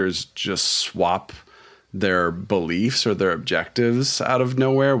characters just swap their beliefs or their objectives out of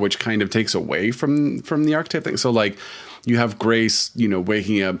nowhere, which kind of takes away from the archetype thing. So like, you have Grace,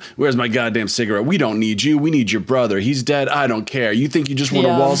 waking up, where's my goddamn cigarette? We don't need you. We need your brother. He's dead. I don't care. You think you just want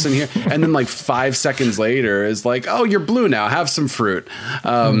to waltz in here? And then like 5 seconds later is like, oh, you're blue now. Have some fruit.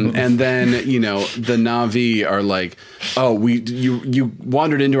 And then, the Na'vi are like, oh, you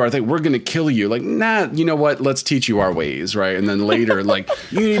wandered into our thing. We're going to kill you. Like, nah, you know what? Let's teach you our ways. Right. And then later, like,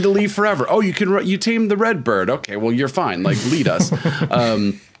 you need to leave forever. Oh, you tamed the red bird. Okay, well, you're fine. Like, lead us.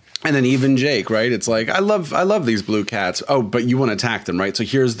 And then even Jake, right? It's like, I love these blue cats. Oh, but you want to attack them, right? So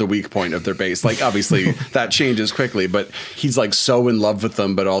here's the weak point of their base. Like, obviously that changes quickly, but he's like so in love with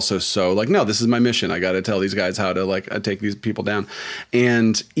them, but also so like, no, this is my mission. I got to tell these guys how to like take these people down.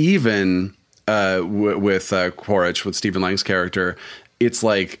 And even with Quaritch, with Stephen Lang's character, it's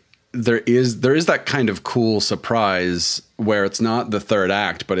like there is that kind of cool surprise where it's not the third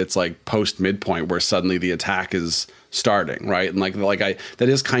act, but it's like post midpoint where suddenly the attack is starting, right? And that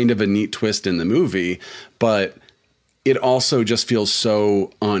is kind of a neat twist in the movie, but it also just feels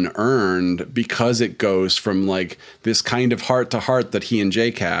so unearned because it goes from like this kind of heart to heart that he and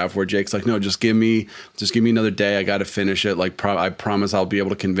Jake have, where Jake's like, no, just give me another day. I got to finish it. Like, I promise I'll be able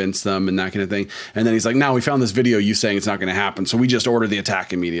to convince them and that kind of thing. And then he's like, now we found this video, you saying it's not going to happen. So we just order the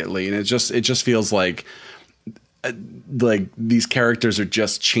attack immediately. And it just feels like these characters are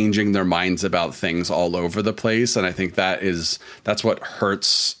just changing their minds about things all over the place. And I think that's what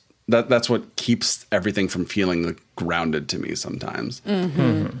hurts. That's what keeps everything from feeling like grounded to me sometimes.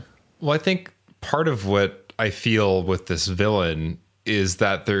 Mm-hmm. Well, I think part of what I feel with this villain is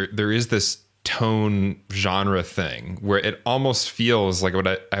that there is this tone genre thing where it almost feels like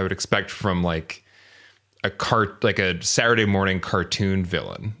what I would expect from like a Saturday morning cartoon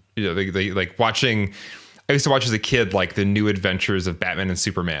villain. You know, they like watching. I used to watch as a kid like the New Adventures of Batman and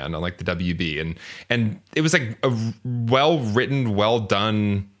Superman on like the WB, and it was like a well written, well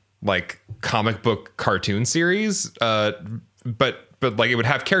done like comic book cartoon series. But like it would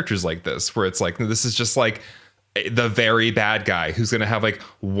have characters like this where it's like, this is just like the very bad guy who's going to have like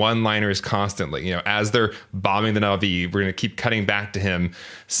one-liners constantly. You know, as they're bombing the Na'vi, we're going to keep cutting back to him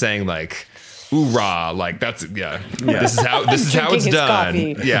saying like, "Oorah!" Like this is how it's done.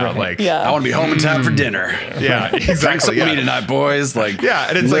 Coffee. Yeah, right. Like I want to be home in time for dinner. Yeah, exactly. Drink some me tonight, boys. Like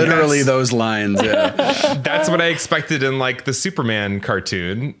and it's literally like those lines. Yeah, that's what I expected in like the Superman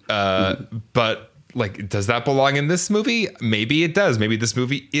cartoon. But like, does that belong in this movie? Maybe it does. Maybe this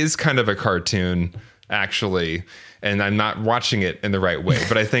movie is kind of a cartoon, actually, and I'm not watching it in the right way.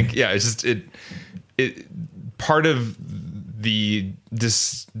 But I think, it's just it part of the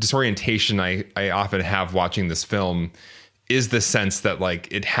disorientation I often have watching this film is the sense that like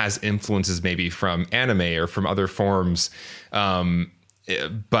it has influences maybe from anime or from other forms,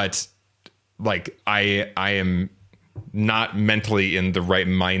 but like I am not mentally in the right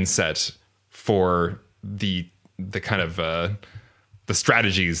mindset for the kind of the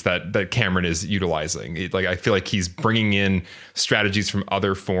strategies that Cameron is utilizing. Like I feel like he's bringing in strategies from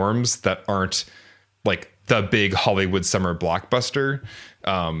other forms that aren't like the big Hollywood summer blockbuster,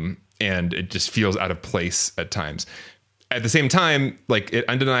 and it just feels out of place at times. At the same time, like it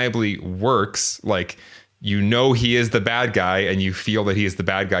undeniably works. Like you know he is the bad guy, and you feel that he is the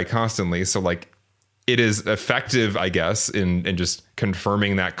bad guy constantly. So like it is effective, I guess, in just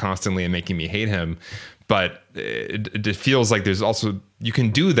confirming that constantly and making me hate him. But it feels like there's also, you can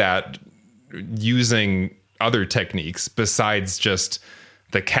do that using other techniques besides just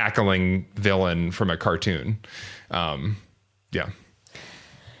the cackling villain from a cartoon. Yeah,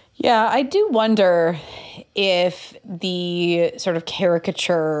 I do wonder if the sort of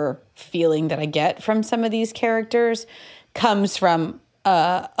caricature feeling that I get from some of these characters comes from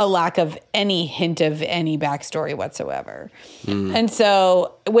a lack of any hint of any backstory whatsoever. And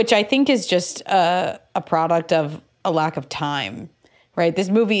so, which I think is just a product of a lack of time, right? This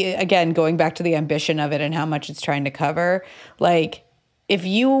movie, again, going back to the ambition of it and how much it's trying to cover, like if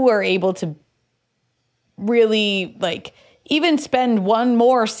you were able to really like even spend one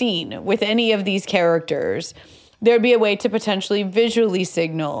more scene with any of these characters, there'd be a way to potentially visually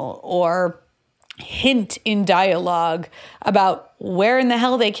signal or hint in dialogue about where in the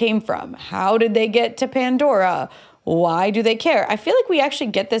hell they came from. How did they get to Pandora? Why do they care? I feel like we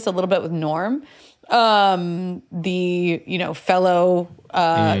actually get this a little bit with Norm, the, fellow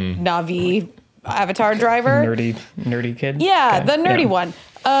Na'vi Avatar driver. Nerdy kid. Yeah, the nerdy one.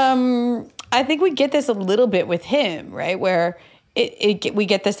 I think we get this a little bit with him, right? Where we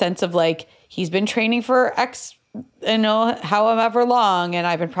get the sense of like, he's been training for X, however long, and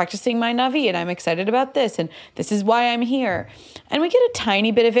I've been practicing my Na'vi, and I'm excited about this, and this is why I'm here. And we get a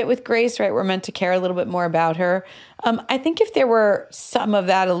tiny bit of it with Grace, right? We're meant to care a little bit more about her. I think if there were some of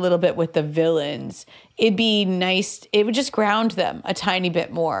that a little bit with the villains, it'd be nice. It would just ground them a tiny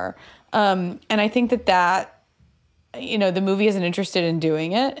bit more. And I think that the movie isn't interested in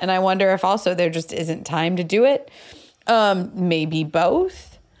doing it. And I wonder if also there just isn't time to do it. Maybe both.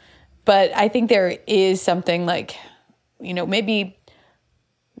 But I think there is something like, maybe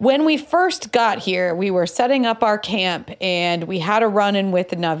when we first got here, we were setting up our camp and we had a run-in with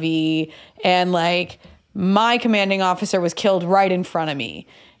the Na'vi, and like my commanding officer was killed right in front of me.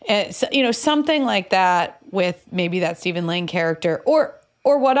 And so, something like that with maybe that Stephen Lang character or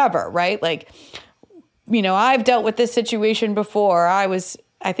whatever, right? Like, I've dealt with this situation before. I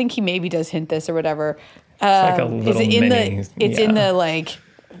think he maybe does hint this or whatever. It's like a little mini. It's in the like,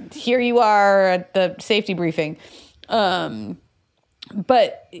 here you are at the safety briefing.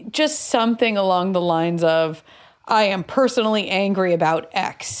 But just something along the lines of, I am personally angry about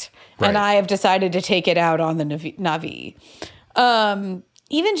X, right, and I have decided to take it out on the Na'vi.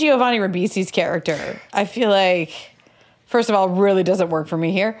 Even Giovanni Ribisi's character, I feel like, first of all, really doesn't work for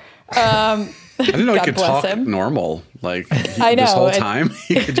me here. I didn't know he could talk normal. Like I know, this whole time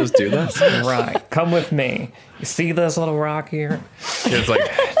he could just do this. Right. Come with me. You see this little rock here? It's like,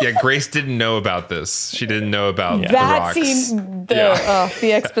 Grace didn't know about this. She didn't know about the rocks. Scene,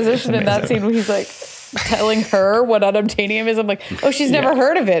 the exposition in that scene where he's like telling her what unobtainium is. I'm like, oh, she's never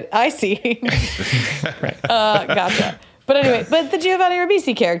heard of it. I see. Right. Gotcha. But anyway, the Giovanni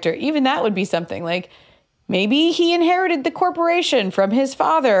Ribisi character, even that would be something like, maybe he inherited the corporation from his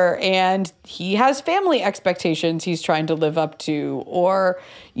father and he has family expectations he's trying to live up to, or,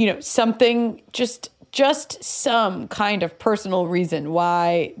 something, just some kind of personal reason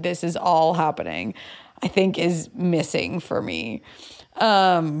why this is all happening, I think is missing for me.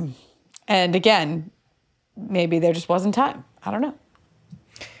 And again, maybe there just wasn't time. I don't know.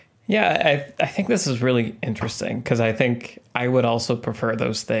 Yeah, I think this is really interesting because I think I would also prefer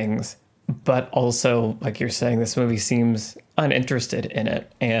those things. But also, like you're saying, this movie seems uninterested in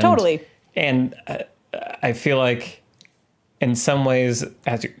it. And, totally. And I feel like in some ways,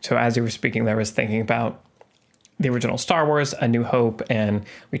 as you were speaking there, I was thinking about the original Star Wars, A New Hope. And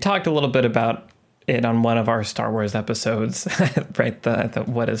we talked a little bit about it on one of our Star Wars episodes, right? The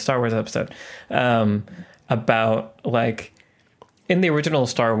What is Star Wars episode, about like in the original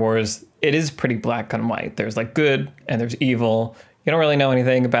Star Wars, it is pretty black and white. There's like good and there's evil. You don't really know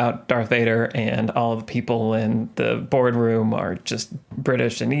anything about Darth Vader, and all the people in the boardroom are just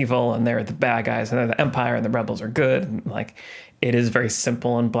British and evil, and they're the bad guys, and they're the Empire, and the rebels are good. And like, it is very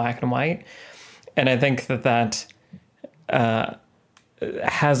simple and black and white. And I think that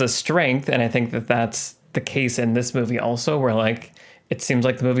has a strength, and I think that that's the case in this movie also, where like it seems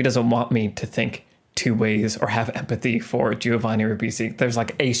like the movie doesn't want me to think two ways or have empathy for Giovanni Ribisi. There's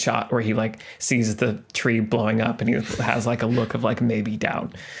like a shot where he like sees the tree blowing up and he has like a look of like maybe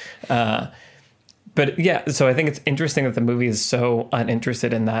doubt. But yeah, so I think it's interesting that the movie is so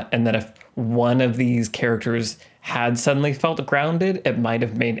uninterested in that, and that if one of these characters had suddenly felt grounded, it might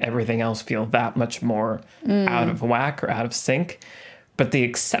have made everything else feel that much more out of whack or out of sync. But the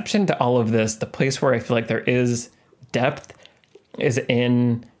exception to all of this, the place where I feel like there is depth, is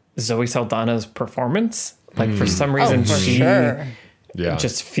in Zoe Saldana's performance. Like for some reason, she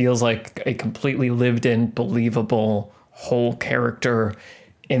just feels like a completely lived in, believable whole character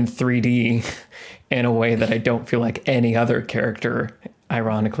in 3D in a way that I don't feel like any other character,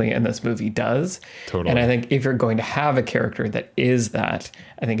 ironically, in this movie does. Totally. And I think if you're going to have a character that is that,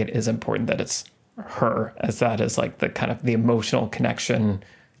 I think it is important that it's her, as that is like the kind of the emotional connection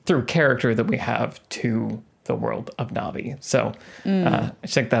through character that we have to the world of Na'vi. So I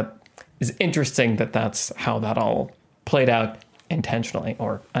think that is interesting that that's how that all played out intentionally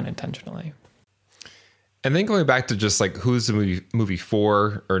or unintentionally. And then going back to just like who's the movie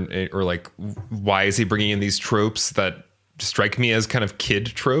for, or like why is he bringing in these tropes that strike me as kind of kid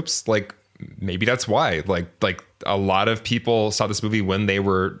tropes? Like maybe that's why. Like a lot of people saw this movie when they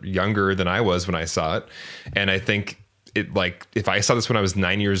were younger than I was when I saw it, and I think it, like, if I saw this when I was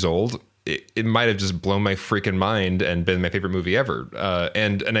 9 years old, it might have just blown my freaking mind and been my favorite movie ever.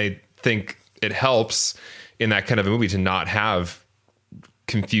 And I think it helps in that kind of a movie to not have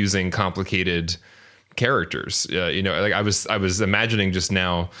confusing, complicated characters. Like I was imagining just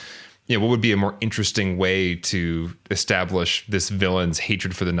now, what would be a more interesting way to establish this villain's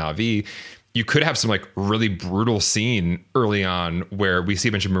hatred for the Na'vi? You could have some like really brutal scene early on where we see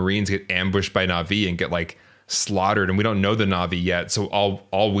a bunch of Marines get ambushed by Na'vi and get like slaughtered, and we don't know the Na'vi yet, so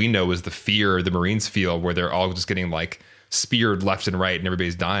all we know is the fear the Marines feel, where they're all just getting like speared left and right and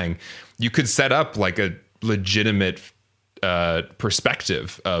everybody's dying. You could set up like a legitimate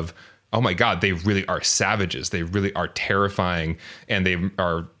perspective of, oh my God, they really are savages, they really are terrifying, and they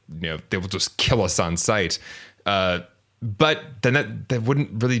are, they will just kill us on sight. But then that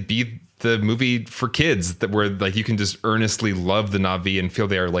wouldn't really be the movie for kids, that where like you can just earnestly love the Na'vi and feel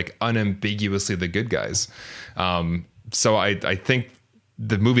they are like unambiguously the good guys. So I think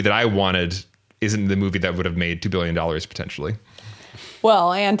the movie that I wanted isn't the movie that would have made $2 billion potentially.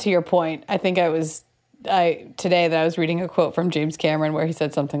 Well, and to your point, I think today that I was reading a quote from James Cameron where he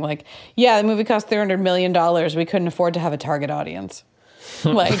said something like, yeah, the movie cost $300 million. We couldn't afford to have a target audience.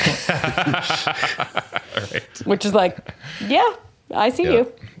 Like, right. Which is like, yeah, I see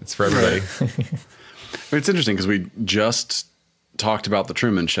you. It's for everybody. It's interesting because we just talked about The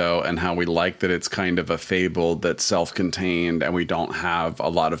Truman Show and how we like that it's kind of a fable that's self-contained and we don't have a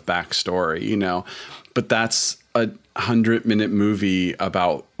lot of backstory, but that's a 100-minute movie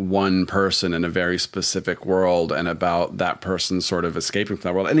about one person in a very specific world and about that person sort of escaping from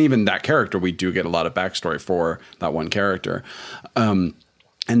that world. And even that character, we do get a lot of backstory for that one character. And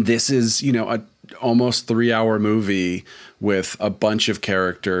this is, a almost 3-hour movie with a bunch of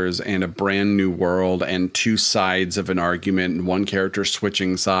characters and a brand new world and two sides of an argument and one character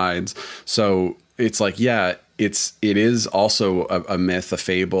switching sides. So it's like, yeah, it is also a myth, a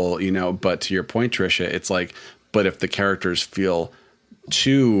fable, but to your point, Tricia, it's like, but if the characters feel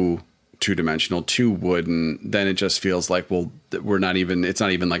too two-dimensional, too wooden, then it just feels like, well, it's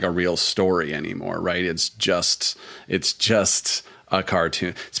not even like a real story anymore, right? It's just a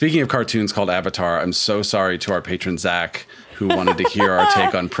cartoon. Speaking of cartoons called Avatar, I'm so sorry to our patron Zach, who wanted to hear our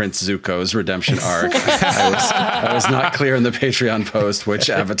take on Prince Zuko's redemption arc. I was not clear in the Patreon post which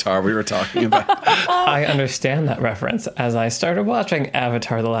Avatar we were talking about. I understand that reference as I started watching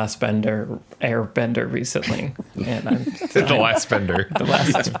Avatar: The Last Airbender recently, and I'm The Last Bender.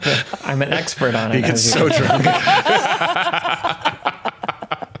 I'm an expert on it. He gets so drunk.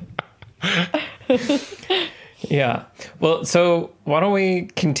 Yeah. Well, so why don't we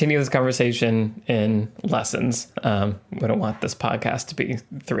continue this conversation in lessons? We don't want this podcast to be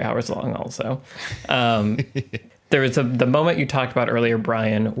 3 hours long also. There was the moment you talked about earlier,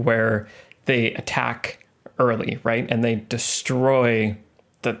 Brian, where they attack early, right? And they destroy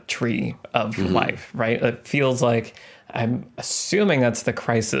the tree of life, right? It feels like, I'm assuming that's the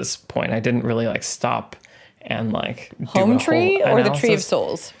crisis point. I didn't really like stop and like do Home tree or the Tree of analysis.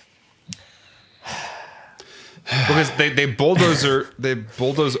 Souls? Because they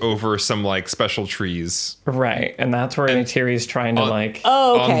bulldoze over some like special trees Right. And that's where Neytiri's trying to like,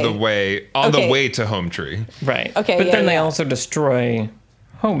 Oh, okay. on the way to Home Tree. right. Okay, But yeah, then they yeah. also destroy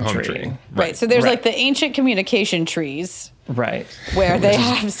Home Tree. Tree. Right. So there's Right. like the ancient communication trees Right. where they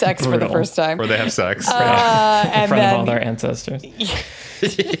have sex for the brutal. first time. Where they have sex. In and front of all then, their ancestors.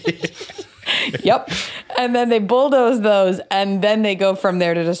 yep. And then they bulldoze those, and then they go from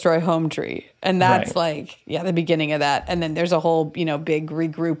there to destroy Home Tree. And that's Right. the beginning of that. And then there's a whole, big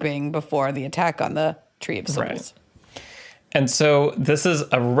regrouping before the attack on the Tree of Souls. Right. And so this is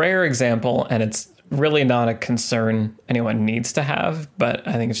a rare example, and it's really not a concern anyone needs to have, but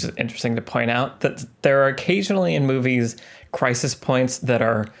I think it's just interesting to point out that there are occasionally in movies crisis points that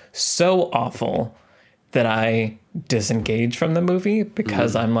are so awful that I disengage from the movie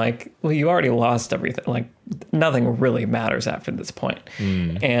because I'm like, well, you already lost everything. Like nothing really matters after this point.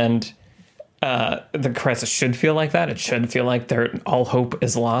 And the crisis should feel like that. It should feel like all hope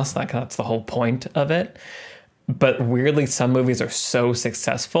is lost. Like that's the whole point of it. But weirdly, some movies are so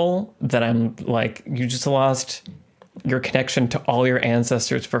successful that I'm like, you just lost your connection to all your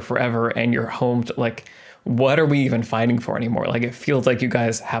ancestors for forever and your home. Like, what are we even fighting for anymore? Like, it feels like you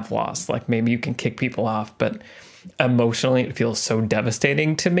guys have lost. Like, maybe you can kick people off, but emotionally, it feels so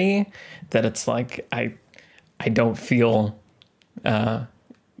devastating to me that it's like, I don't feel that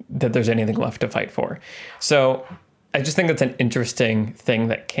there's anything left to fight for. So I just think that's an interesting thing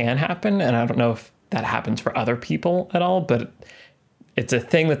that can happen. And I don't know if that happens for other people at all, but it's a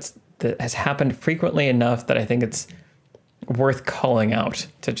thing that has happened frequently enough that I think it's worth calling out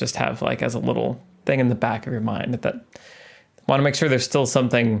to just have like as a little thing in the back of your mind that want to make sure there's still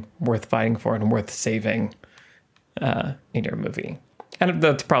something worth fighting for and worth saving in your movie. And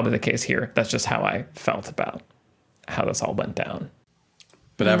that's probably the case here. That's just how I felt about how this all went down.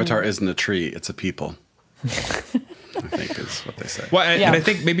 But Avatar isn't a tree, it's a people. I think is what they say. Well, and I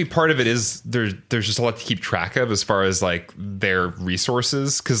think maybe part of it is there's just a lot to keep track of as far as like their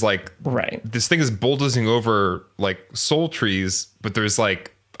resources. Cause like this thing is bulldozing over like soul trees, but there's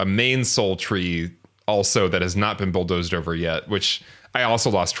like a main soul tree also that has not been bulldozed over yet, which I also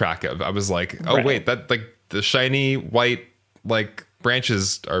lost track of. I was like, oh wait, that like the shiny white like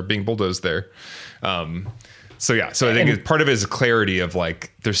branches are being bulldozed there. So I think part of it is clarity of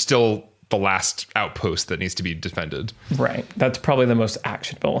like there's still the last outpost that needs to be defended. Right. That's probably the most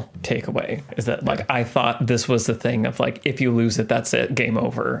actionable takeaway is that like I thought this was the thing of like if you lose it, that's it, game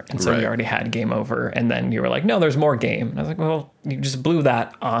over. And so we already had game over. And then you were like, no, there's more game. And I was like, well, you just blew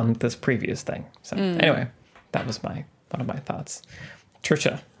that on this previous thing. So anyway, that was one of my thoughts.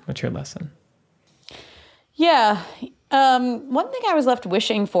 Trisha, what's your lesson? Yeah. One thing I was left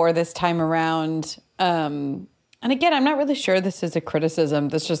wishing for this time around, and again, I'm not really sure this is a criticism.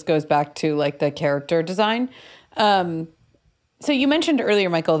 This just goes back to like the character design. So you mentioned earlier,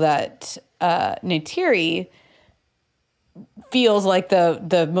 Michael, that Neytiri feels like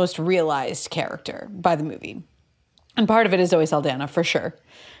the most realized character by the movie. And part of it is Zoe Saldana, for sure.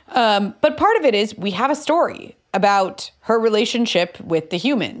 But part of it is we have a story about her relationship with the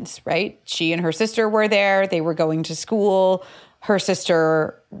humans, right? She and her sister were there. They were going to school. Her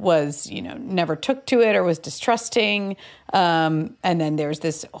sister was, never took to it or was distrusting. And then there's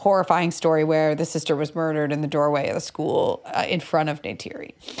this horrifying story where the sister was murdered in the doorway of the school in front of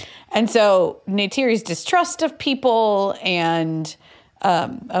Neytiri. And so Neytiri's distrust of people and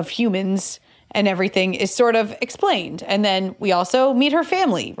of humans and everything is sort of explained. And then we also meet her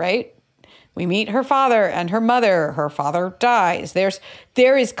family, right? We meet her father and her mother. Her father dies.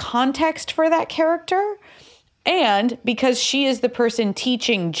 There is context for that character. And because she is the person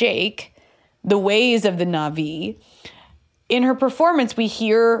teaching Jake the ways of the Na'vi, in her performance, we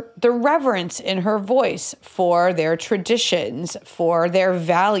hear the reverence in her voice for their traditions, for their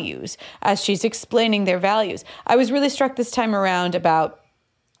values, as she's explaining their values. I was really struck this time around about,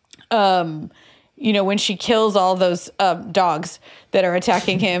 when she kills all those dogs that are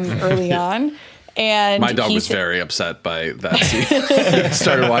attacking him early on. And my dog was very upset by that scene.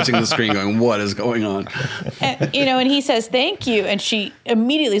 Started watching the screen going, what is going on? And he says, thank you. And she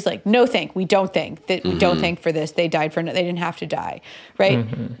immediately is like, no, we don't thank that. We don't thank for this. They died they didn't have to die. Right.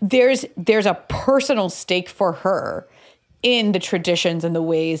 Mm-hmm. There's a personal stake for her in the traditions and the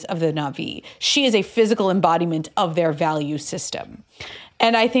ways of the Na'vi. She is a physical embodiment of their value system.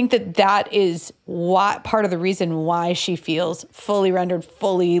 And I think that is part of the reason why she feels fully rendered,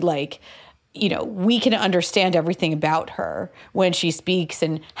 fully we can understand everything about her when she speaks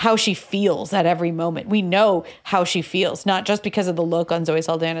and how she feels at every moment. We know how she feels, not just because of the look on Zoe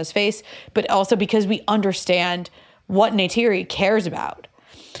Saldana's face, but also because we understand what Neytiri cares about.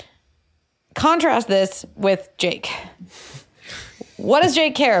 Contrast this with Jake. What does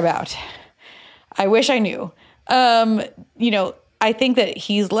Jake care about? I wish I knew. I think that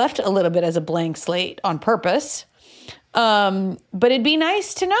he's left a little bit as a blank slate on purpose. But it'd be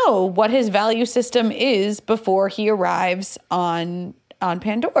nice to know what his value system is before he arrives on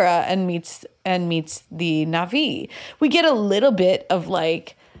Pandora and meets the Na'vi. We get a little bit of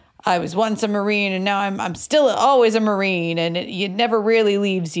I was once a Marine and now I'm still always a Marine, and it never really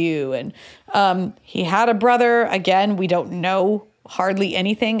leaves you. And he had a brother. Again, we don't know hardly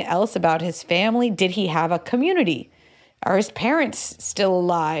anything else about his family. Did he have a community? Are his parents still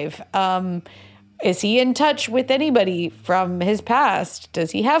alive? Is he in touch with anybody from his past? Does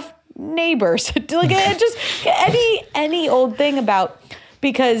he have neighbors? Just any old thing about,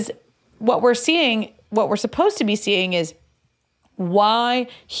 because what we're supposed to be seeing is why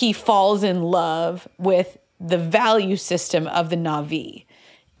he falls in love with the value system of the Na'vi,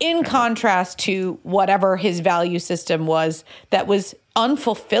 in contrast to whatever his value system was that was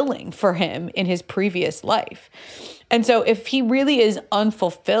unfulfilling for him in his previous life. And so if he really is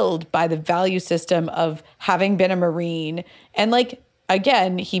unfulfilled by the value system of having been a Marine, and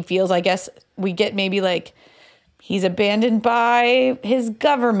again, he feels, I guess we get maybe he's abandoned by his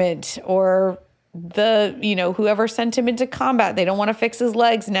government or whoever sent him into combat. They don't want to fix his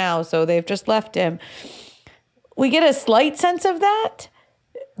legs now, so they've just left him. We get a slight sense of that.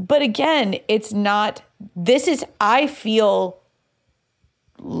 But again, I feel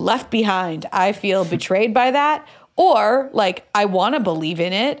left behind. I feel betrayed by that. Or I want to believe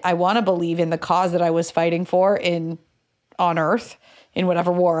in it. I want to believe in the cause that I was fighting for on Earth, in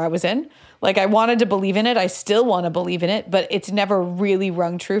whatever war I was in. I wanted to believe in it. I still want to believe in it, but it's never really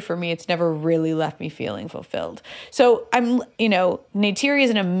rung true for me. It's never really left me feeling fulfilled. So Neytiri is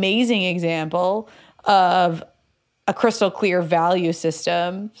an amazing example of a crystal clear value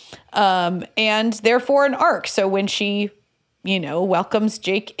system, and therefore an arc. So when she, welcomes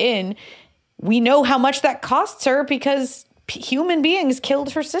Jake in, we know how much that costs her because human beings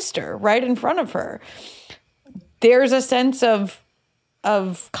killed her sister right in front of her. There's a sense of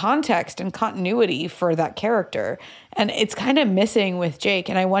context and continuity for that character. And it's kind of missing with Jake.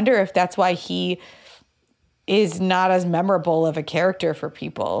 And I wonder if that's why he is not as memorable of a character for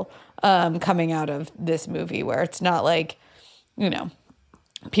people coming out of this movie, where it's not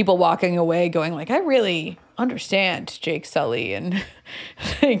people walking away going I really understand Jake Sully, and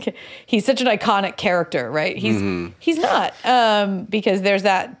he's such an iconic character, right? He's not, because there's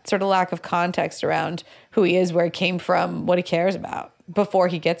that sort of lack of context around who he is, where he came from, what he cares about before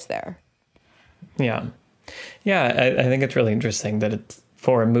he gets there. Yeah. I think it's really interesting that it's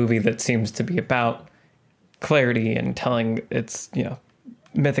for a movie that seems to be about clarity and telling its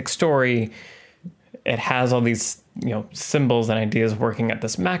mythic story. It has all these symbols and ideas working at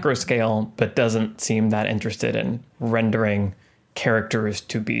this macro scale, but doesn't seem that interested in rendering characters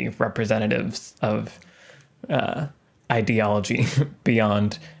to be representatives of ideology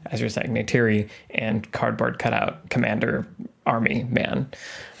beyond, as you're saying, Neytiri and cardboard cutout commander army man.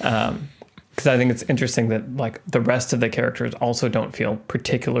 Because I think it's interesting that the rest of the characters also don't feel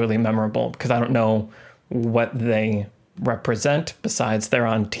particularly memorable, because I don't know what they represent besides they're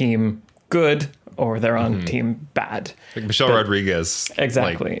on team good or they're on team bad. Michelle Rodriguez.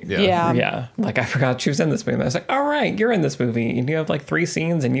 Exactly. Yeah. I forgot she was in this movie. I was all right, you're in this movie and you have 3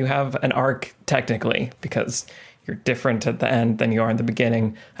 scenes and you have an arc technically, because you're different at the end than you are in the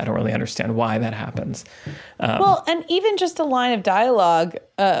beginning. I don't really understand why that happens. Well, and even just a line of dialogue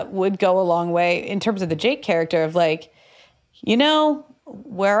would go a long way in terms of the Jake character of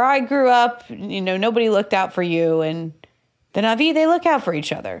where I grew up, nobody looked out for you, and the Na'vi, they look out for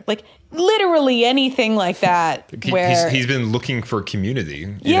each other. Like literally anything like that. Where he's been looking for community.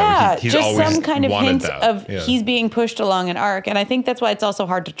 He's just always some kind of hint that. of he's being pushed along an arc. And I think that's why it's also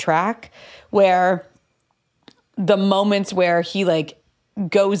hard to track, where the moments where he like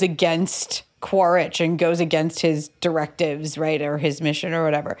goes against Quaritch and goes against his directives, right, or his mission or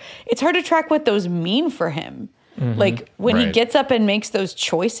whatever. It's hard to track what those mean for him. Like when he gets up and makes those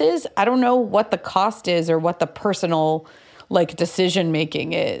choices, I don't know what the cost is or what the personal like decision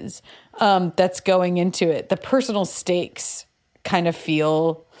making is that's going into it. The personal stakes kind of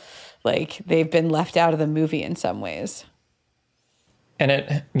feel like they've been left out of the movie in some ways. And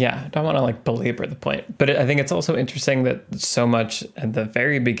I don't want to like belabor the point, but I think it's also interesting that so much at the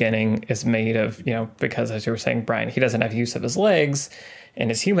very beginning is made of, because as you were saying, Brian, he doesn't have use of his legs in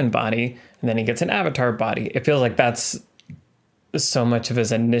his human body, and then he gets an avatar body. It feels like that's so much of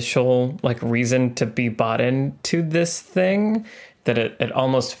his initial like reason to be bought into this thing that it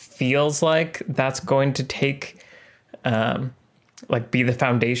almost feels like that's going to take like be the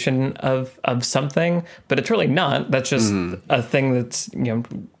foundation of something, but it's really not. That's just a thing that's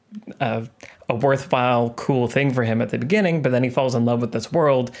a worthwhile, cool thing for him at the beginning, but then he falls in love with this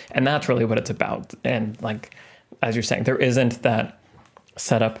world, and that's really what it's about. And like as you're saying, there isn't that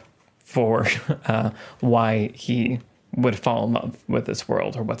setup for why he would fall in love with this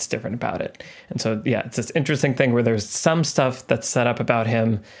world or what's different about it. And so, it's this interesting thing where there's some stuff that's set up about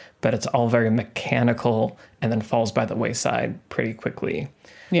him, but it's all very mechanical and then falls by the wayside pretty quickly.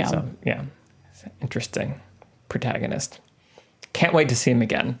 Yeah. So, it's an interesting protagonist. Can't wait to see him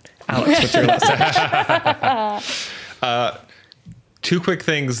again. Alex, what's your last search? Two quick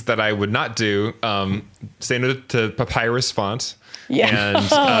things that I would not do. Say no to papyrus font. And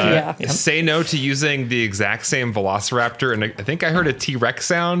say no to using the exact same Velociraptor. And I think I heard a T-Rex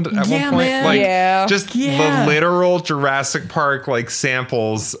sound at one point. Man. The literal Jurassic Park like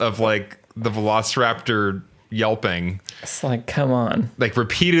samples of like the Velociraptor yelping. It's like, come on. Like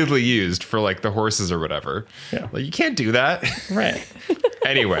repeatedly used for like the horses or whatever. Yeah. Like you can't do that. Right.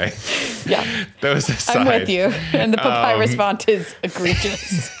 Anyway. Yeah. Those aside. I'm with you. And the papyrus font is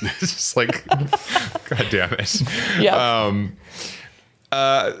egregious. It's just like, God damn it. Yeah.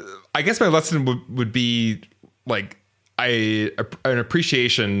 I guess my lesson would be like an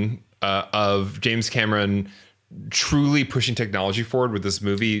appreciation of James Cameron truly pushing technology forward with this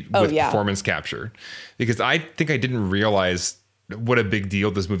movie with performance capture, because I think I didn't realize what a big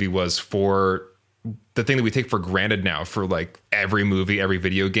deal this movie was for the thing that we take for granted now for like every movie, every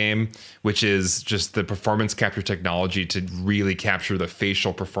video game, which is just the performance capture technology to really capture the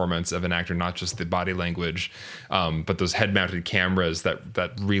facial performance of an actor, not just the body language, but those head mounted cameras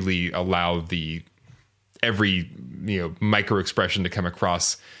that really allow every micro expression to come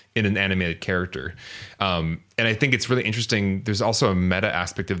across in an animated character. And I think it's really interesting. There's also a meta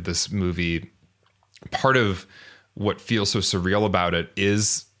aspect of this movie. Part of what feels so surreal about it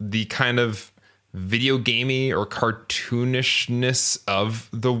is the kind of video gamey or cartoonishness of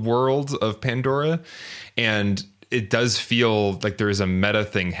the world of Pandora. And it does feel like there is a meta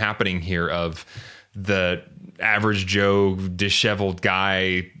thing happening here of the average Joe disheveled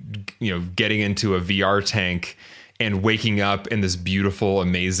guy, getting into a VR tank and waking up in this beautiful,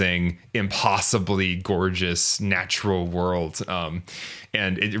 amazing, impossibly gorgeous natural world. And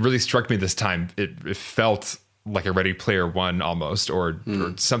it really struck me this time. It felt like a Ready Player One almost, or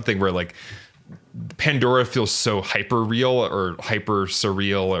something where like Pandora feels so hyper real or hyper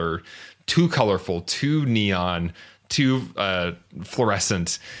surreal or too colorful, too neon, too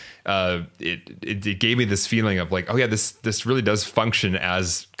fluorescent. It gave me this feeling of like, oh yeah, this really does function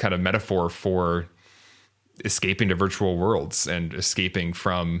as kind of metaphor for escaping to virtual worlds and escaping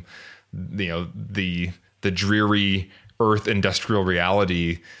from the dreary Earth industrial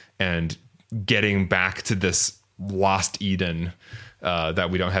reality and getting back to this lost Eden that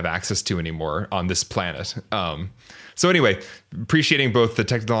we don't have access to anymore on this planet. So anyway, appreciating both the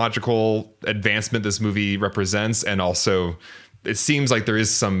technological advancement this movie represents, and also it seems like there is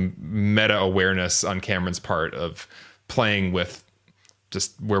some meta awareness on Cameron's part of playing with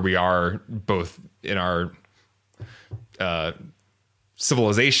just where we are, both in our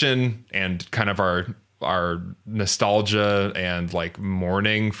civilization and kind of our nostalgia and like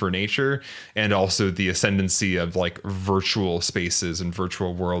mourning for nature, and also the ascendancy of like virtual spaces and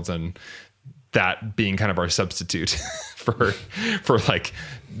virtual worlds, and that being kind of our substitute for like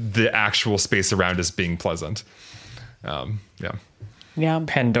the actual space around us being pleasant.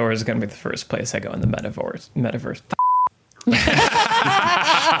 Pandora is going to be the first place I go in the metaverse.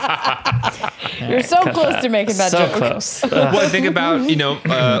 You're so close to making that so joke. Close. Well, I think about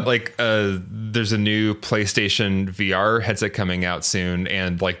there's a new PlayStation VR headset coming out soon,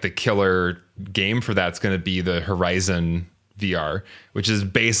 and like the killer game for that's going to be the Horizon VR, which is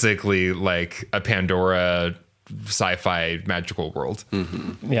basically like a Pandora sci-fi magical world.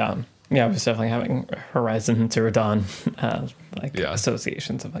 Mm-hmm. Yeah, I was definitely having Horizon Zero Dawn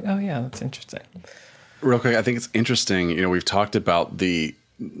associations of like, oh yeah, that's interesting. Real quick, I think it's interesting. You know, we've talked about the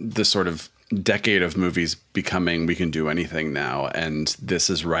sort of decade of movies becoming we can do anything now, and this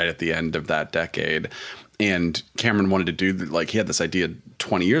is right at the end of that decade. And Cameron wanted to do he had this idea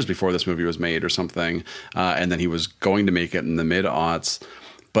 20 years before this movie was made or something, and then he was going to make it in the mid-aughts.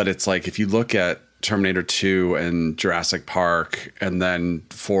 But it's like if you look at Terminator 2 and Jurassic Park, and then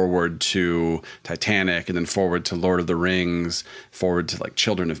forward to Titanic, and then forward to Lord of the Rings, forward to like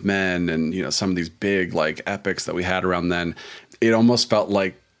Children of Men, and you know some of these big like epics that we had around then, it almost felt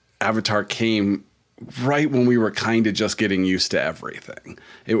like Avatar came right when we were kind of just getting used to everything.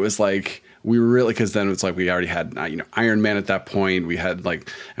 It was like we were really, because then it's like we already had Iron Man at that point. We had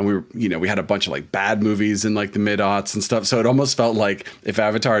and we were we had a bunch of like bad movies in like the mid-aughts and stuff. So it almost felt like if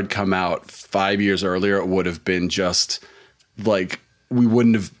Avatar had come out 5 years earlier, it would have been just like we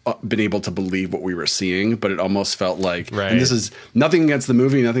wouldn't have been able to believe what we were seeing. But it almost felt like, right. And this is nothing against the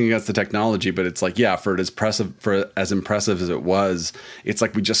movie, nothing against the technology, but it's like, yeah, for as impressive as it was, it's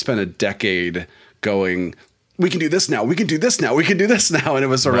like we just spent a decade going, we can do this now. We can do this now. We can do this now. And it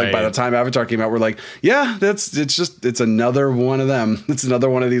was sort of like by the time Avatar came out, we're like, yeah, it's another one of them. It's another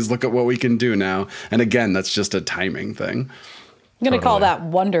one of these. Look at what we can do now. And again, that's just a timing thing. I'm going to call that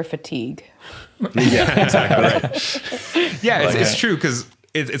wonder fatigue. Yeah, exactly. Yeah, it's true because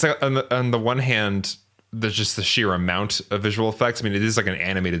it's like on the one hand, there's just the sheer amount of visual effects. I mean, it is like an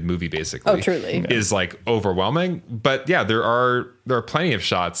animated movie, basically. Oh, truly. Is like overwhelming. But yeah, there are plenty of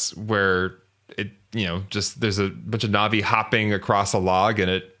shots where it, just there's a bunch of Na'vi hopping across a log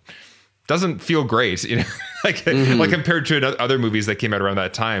and it doesn't feel great. Like compared to other movies that came out around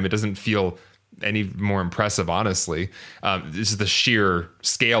that time, it doesn't feel any more impressive, honestly. This is the sheer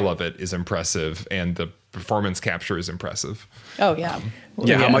scale of it is impressive, and the performance capture is impressive. Oh yeah.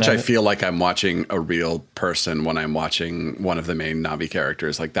 How much I feel like I'm watching a real person when I'm watching one of the main Na'vi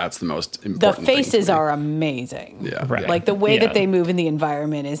characters. Like that's the most important. The faces are amazing. Yeah. Right. Like the way that they move in the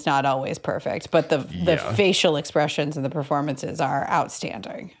environment is not always perfect, but the facial expressions and the performances are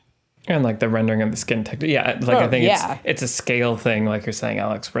outstanding. And like the rendering of the skin texture. Yeah. I think it's a scale thing, like you're saying,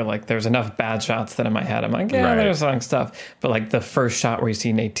 Alex, where like there's enough bad shots that in my head I'm like, there's some stuff. But like the first shot where you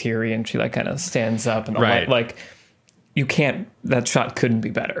see Neytiri and she like kind of stands up and the light, like you can't, that shot couldn't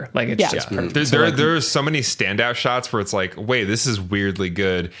be better. Like it's just perfect. There are so many standout shots where it's like, wait, this is weirdly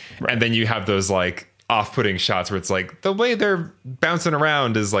good. Right. And then you have those like off-putting shots where it's like the way they're bouncing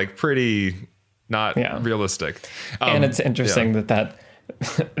around is like pretty not realistic. And it's interesting that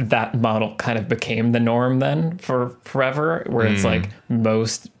model kind of became the norm then for forever, where it's like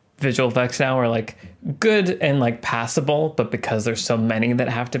most visual effects now are like good and like passable, but because there's so many that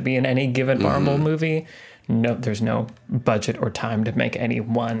have to be in any given Marvel movie, there's no budget or time to make any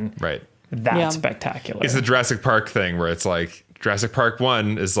one spectacular. It's the Jurassic Park thing where it's like Jurassic Park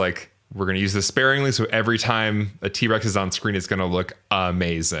 1 is like, we're going to use this sparingly, so every time a T-Rex is on screen, it's going to look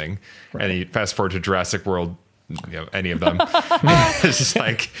amazing. Right. And you fast forward to Jurassic World, any of them. It's just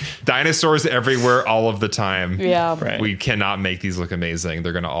like dinosaurs everywhere all of the time. Yeah. Right. We cannot make these look amazing.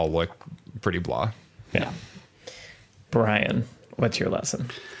 They're going to all look pretty blah. Yeah. Brian, what's your lesson?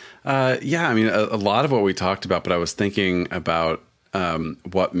 I mean, a lot of what we talked about, but I was thinking about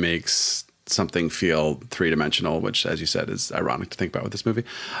what makes something feel three-dimensional, which, as you said, is ironic to think about with this movie.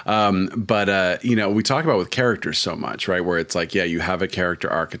 But we talk about with characters so much, right? Where it's like, you have a character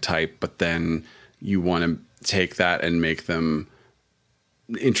archetype, but then you want to take that and make them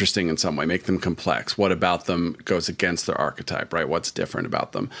interesting in some way, make them complex. What about them goes against their archetype, right? What's different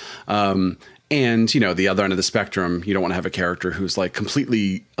about them? And, the other end of the spectrum, you don't want to have a character who's like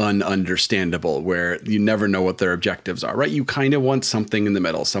completely ununderstandable, where you never know what their objectives are, right? You kind of want something in the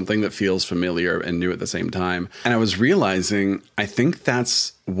middle, something that feels familiar and new at the same time. And I was realizing, I think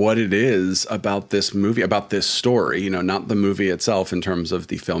that's what it is about this movie, about this story, not the movie itself in terms of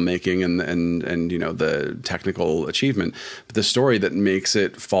the filmmaking and the technical achievement, but the story that makes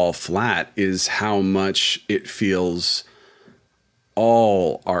it fall flat is how much it feels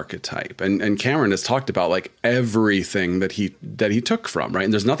all archetype. And Cameron has talked about like everything that he took from, right?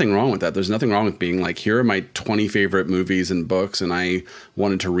 And there's nothing wrong with that. There's nothing wrong with being like, here are my 20 favorite movies and books, and I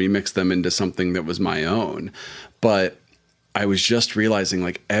wanted to remix them into something that was my own. But I was just realizing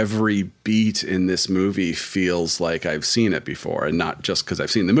like every beat in this movie feels like I've seen it before, and not just because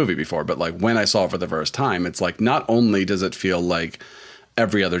I've seen the movie before, but like when I saw it for the first time, it's like not only does it feel like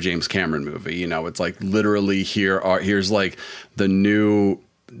every other James Cameron movie. You know, it's like literally here's like the new,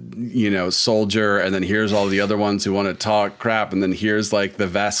 you know, soldier, and then here's all the other ones who want to talk crap, and then here's like the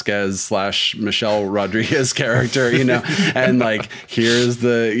Vasquez / Michelle Rodriguez character, you know, and like here's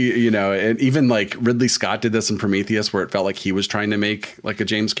the, you know, and even like Ridley Scott did this in Prometheus, where it felt like he was trying to make like a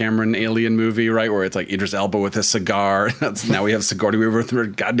James Cameron alien movie, right? Where it's like Idris Elba with a cigar. Now we have Sigourney Weaver with her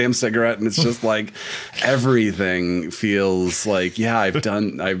goddamn cigarette, and it's just like everything feels like, yeah,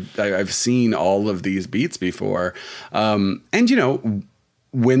 I've seen all of these beats before, and you know.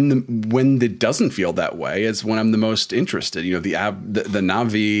 When it doesn't feel that way is when I'm the most interested. You know, the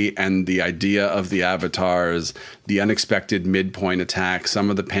Na'vi and the idea of the avatars, the unexpected midpoint attack, some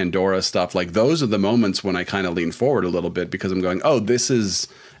of the Pandora stuff, like those are the moments when I kind of lean forward a little bit, because I'm going, oh, this is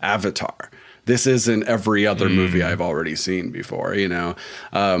Avatar. This isn't every other movie I've already seen before, you know?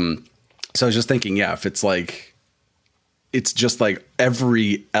 So I was just thinking, yeah, if it's like, it's just like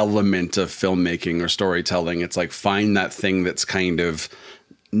every element of filmmaking or storytelling, it's like find that thing that's kind of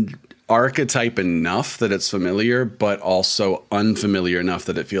archetype enough that it's familiar, but also unfamiliar enough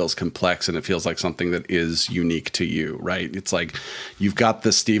that it feels complex and it feels like something that is unique to you, right? It's like you've got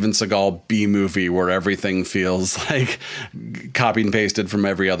the Steven Seagal B movie where everything feels like copied and pasted from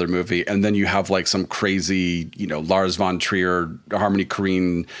every other movie, and then you have like some crazy, you know, Lars von Trier, Harmony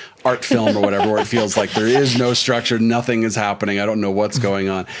Korine art film or whatever, where it feels like there is no structure, nothing is happening, I don't know what's going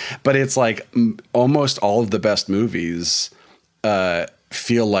on. But it's like almost all of the best movies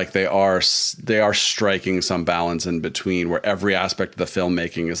feel like they are striking some balance in between, where every aspect of the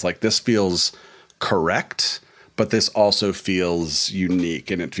filmmaking is like, this feels correct, but this also feels unique,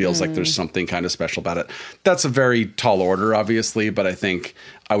 and it feels like there's something kind of special about it. That's a very tall order, obviously, but I think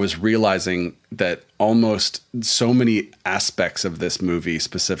I was realizing that almost so many aspects of this movie,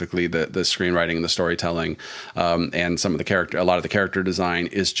 specifically the screenwriting and the storytelling, and some of a lot of the character design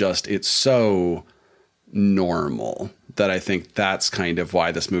is just, it's so normal that I think that's kind of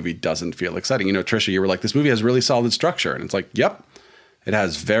why this movie doesn't feel exciting. You know, Trisha, you were like, this movie has really solid structure. And it's like, yep, it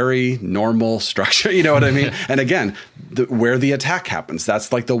has very normal structure. You know what I mean? And again, where the attack happens,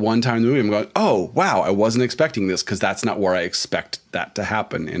 that's like the one time in the movie I'm going, oh, wow, I wasn't expecting this, because that's not where I expect that to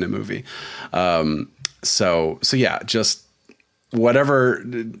happen in a movie. So yeah, just whatever,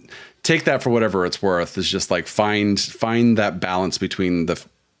 take that for whatever it's worth, is just like find that balance between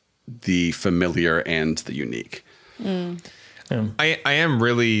the familiar and the unique. I am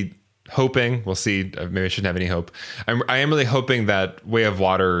really hoping, we'll see, maybe I shouldn't have any hope. I am really hoping that Way of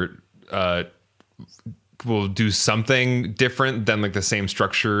Water will do something different than like the same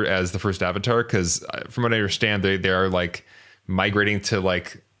structure as the first Avatar, because from what I understand, they are like migrating to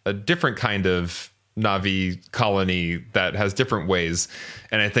like a different kind of Na'vi colony that has different ways.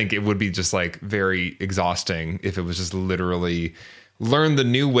 And I think it would be just like very exhausting if it was just literally learn the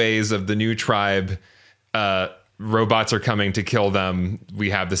new ways of the new tribe, robots are coming to kill them, we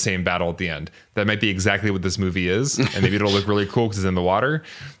have the same battle at the end. That might be exactly what this movie is, and maybe it'll look really cool because it's in the water,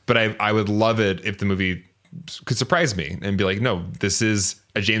 but I would love it if the movie could surprise me and be like, no, this is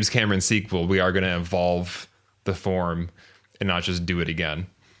a James Cameron sequel, we are going to evolve the form and not just do it again.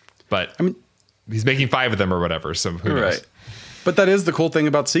 But I mean, he's making 5 of them or whatever, so who knows? Right. But that is the cool thing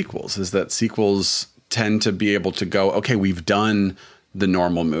about sequels, is that sequels tend to be able to go, okay, we've done the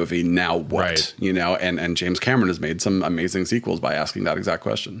normal movie, now what? Right. You know, and James Cameron has made some amazing sequels by asking that exact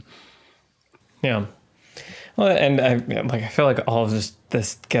question. Yeah. Well, and I feel like all of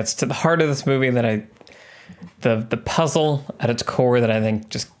this gets to the heart of this movie, that the puzzle at its core that I think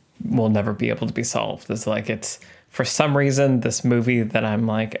just will never be able to be solved. Is like, it's for some reason this movie that I'm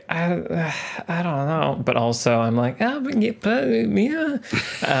like, I don't know, but also I'm like, yeah.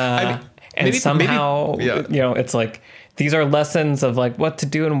 And somehow, you know, it's like, these are lessons of like what to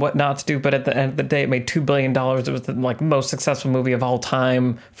do and what not to do. But at the end of the day, it made $2 billion. It was the like most successful movie of all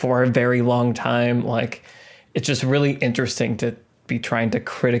time for a very long time. Like, it's just really interesting to be trying to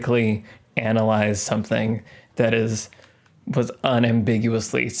critically analyze something that was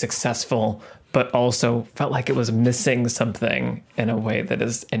unambiguously successful, but also felt like it was missing something in a way that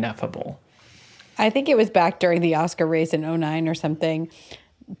is ineffable. I think it was back during the Oscar race in 2009 or something.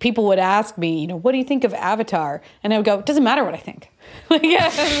 People would ask me, you know, what do you think of Avatar? And I would go, it doesn't matter what I think.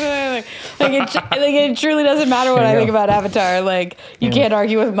 It truly doesn't matter what I think about Avatar. Like, you can't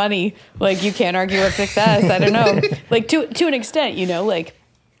argue with money. Like, you can't argue with success. I don't know. Like, to an extent, you know, like,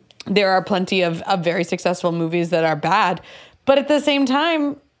 there are plenty of very successful movies that are bad. But at the same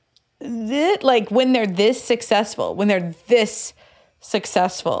time, like, when they're this successful,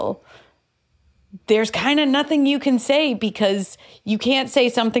 there's kind of nothing you can say, because you can't say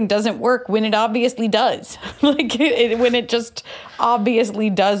something doesn't work when it obviously does. Like when it just obviously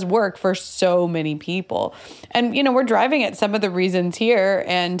does work for so many people. And, you know, we're driving at some of the reasons here,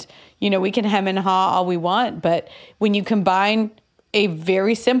 and, you know, we can hem and haw all we want, but when you combine a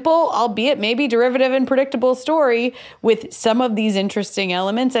very simple, albeit maybe derivative and predictable story with some of these interesting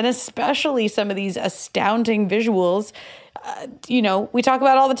elements, and especially some of these astounding visuals, you know, we talk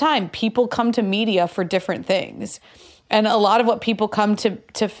about all the time, people come to media for different things. And a lot of what people come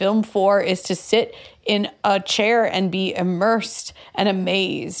to film for is to sit in a chair and be immersed and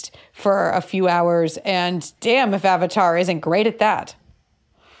amazed for a few hours. And damn if Avatar isn't great at that.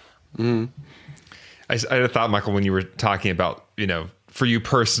 I had a thought, Michael, when you were talking about, you know, for you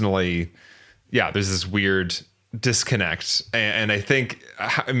personally, yeah, there's this weird disconnect. And I think,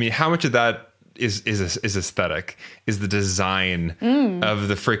 I mean, how much of that is aesthetic, is the design of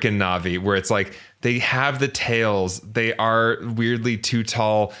the freaking Na'vi, where it's like they have the tails, they are weirdly too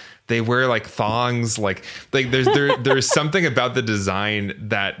tall, they wear like thongs, like there's something about the design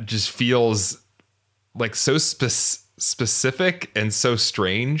that just feels like so specific and so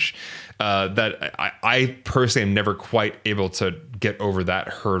strange that I personally am never quite able to get over that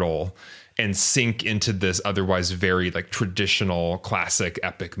hurdle and sink into this otherwise very like traditional classic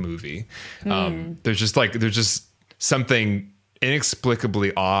epic movie. There's just something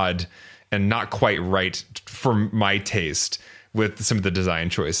inexplicably odd and not quite right for my taste with some of the design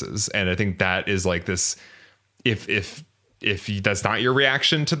choices. And I think that is like this, if that's not your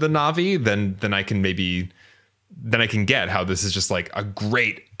reaction to the Na'vi, then I can get how this is just like a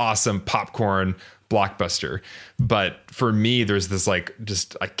great, awesome popcorn blockbuster. But for me, there's this like,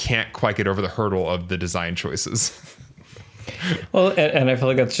 just, I can't quite get over the hurdle of the design choices. Well, and I feel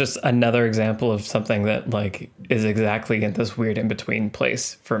like that's just another example of something that like is exactly in this weird in-between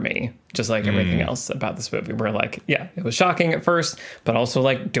place for me, just like everything else about this movie, where like, yeah, it was shocking at first, but also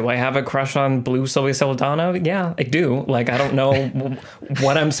like, do I have a crush on Blue Zoe Saldana? Yeah, I do. Like, I don't know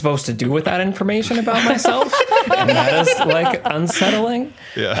what I'm supposed to do with that information about myself, and that is like unsettling.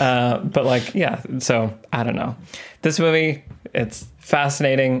 Yeah. But like, yeah, so I don't know. This movie, it's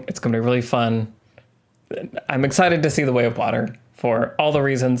fascinating. It's going to be really fun. I'm excited to see The Way of Water for all the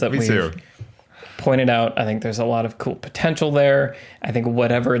reasons that we've pointed out. I think there's a lot of cool potential there. I think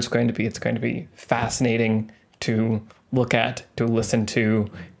whatever it's going to be fascinating to look at, to listen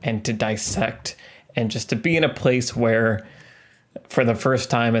to, and to dissect, and just to be in a place where for the first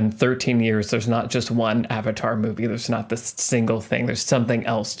time in 13 years, there's not just one Avatar movie. There's not this single thing. There's something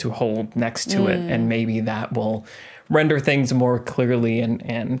else to hold next to it. And maybe that will render things more clearly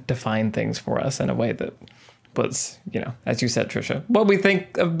and define things for us in a way that was, you know, as you said, Trisha, what we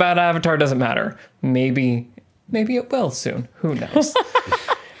think about Avatar doesn't matter. Maybe it will soon. Who knows?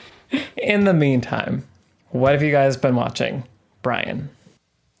 In the meantime, what have you guys been watching? Brian?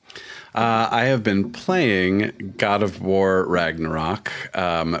 I have been playing God of War Ragnarok,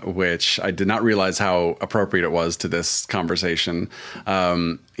 which I did not realize how appropriate it was to this conversation.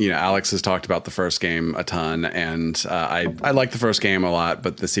 You know, Alex has talked about the first game a ton, and I like the first game a lot,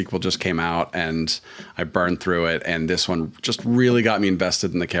 but the sequel just came out, and I burned through it, and this one just really got me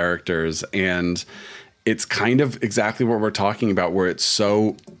invested in the characters, and it's kind of exactly what we're talking about, where it's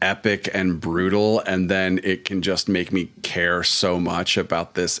so epic and brutal, and then it can just make me care so much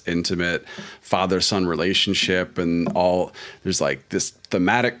about this intimate father-son relationship, and all there's like this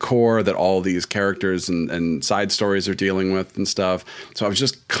thematic core that all these characters and side stories are dealing with and stuff. So I was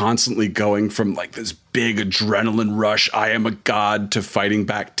just constantly going from like this big adrenaline rush, I am a god, to fighting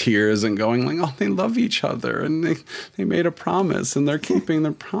back tears and going like, oh, they love each other, and they made a promise, and they're keeping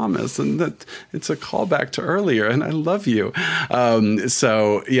their promise, and that it's a callback to earlier, and I love you.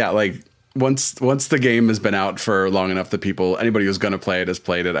 So yeah, like once the game has been out for long enough that anybody who's going to play it has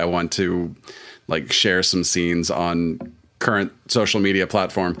played it, I want to like share some scenes on current social media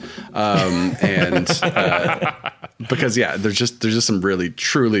platform, and because yeah, there's just some really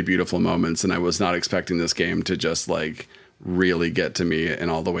truly beautiful moments, and I was not expecting this game to just like really get to me in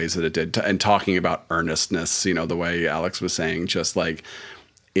all the ways that it did. And talking about earnestness, you know, the way Alex was saying, just like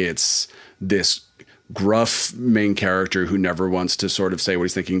it's this gruff main character who never wants to sort of say what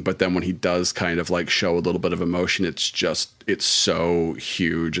he's thinking, but then when he does kind of like show a little bit of emotion, it's so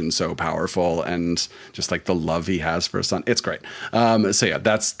huge and so powerful, and just like the love he has for his son, it's great. So yeah,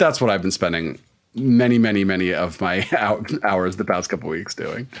 that's what I've been spending many of my hours the past couple weeks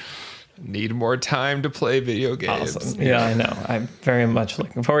doing. Need more time to play video games. Awesome. Yeah, I know. I'm very much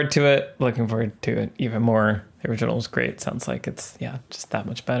looking forward to it. Looking forward to it even more. The original was great. Sounds like it's just that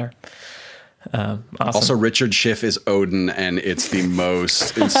much better. Awesome. Also, Richard Schiff is Odin, and it's the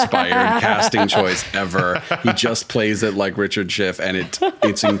most inspired casting choice ever. He just plays it like Richard Schiff, and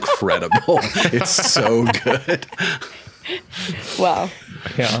it's incredible. It's so good. Wow.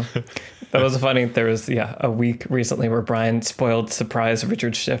 Yeah. That was funny. There was a week recently where Brian spoiled surprise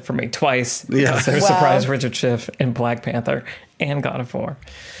Richard Schiff for me twice. Yeah. There was surprise Richard Schiff in Black Panther and God of War.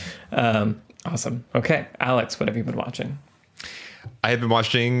 Awesome. Okay, Alex, what have you been watching? I have been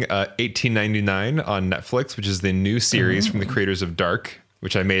watching 1899 on Netflix, which is the new series from the creators of Dark,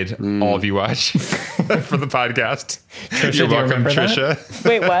 which I made all of you watch for the podcast. Trisha, You're welcome, Trisha.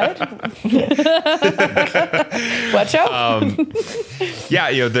 Wait, what? What show?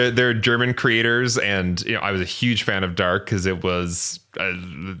 Yeah, they're German creators, and I was a huge fan of Dark because it was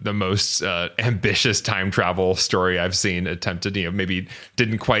the most ambitious time travel story I've seen attempted. Maybe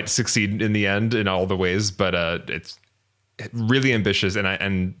didn't quite succeed in the end in all the ways, but it's really ambitious.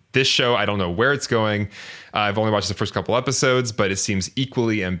 And this show, I don't know where it's going. I've only watched the first couple episodes, but it seems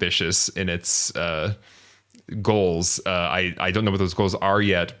equally ambitious in its goals. I don't know what those goals are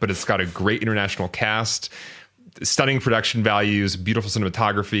yet, but it's got a great international cast, stunning production values, beautiful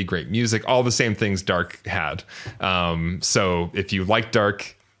cinematography, great music, all the same things Dark had. So if you like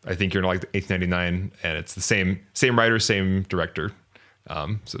Dark, I think you're gonna like 1899, and it's the same writer, same director.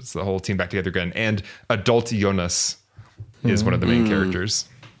 So it's the whole team back together again. And adult Jonas is one of the main characters.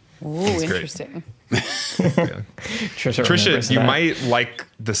 Ooh, interesting. Trisha, you might like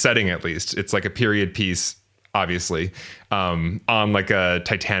the setting at least. It's like a period piece, obviously, on like a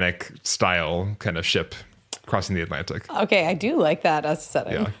Titanic style kind of ship crossing the Atlantic. Okay, I do like that as a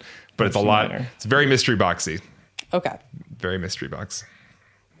setting. Yeah, but it's a lot. It's very mystery boxy. Okay. Very mystery box.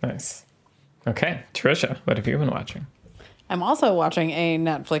 Nice. Okay, Trisha, what have you been watching? I'm also watching a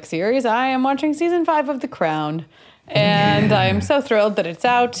Netflix series. I am watching season 5 of The Crown. And I am so thrilled that it's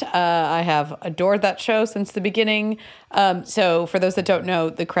out. I have adored that show since the beginning. So for those that don't know,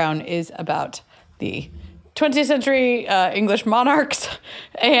 The Crown is about the 20th century English monarchs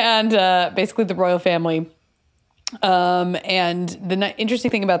and basically the royal family. And the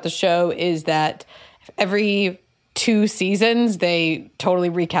interesting thing about the show is that every 2 seasons, they totally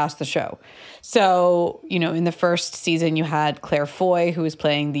recast the show. So, in the first season, you had Claire Foy, who was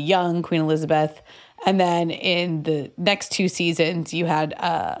playing the young Queen Elizabeth. And then in the next 2 seasons, you had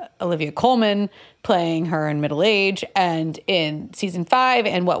Olivia Colman playing her in middle age. And in season 5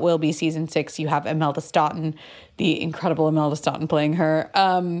 and what will be season 6, you have Imelda Staunton, the incredible Imelda Staunton playing her.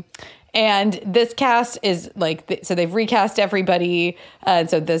 And this cast is so they've recast everybody. And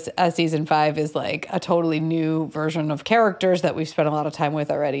so this season 5 is like a totally new version of characters that we've spent a lot of time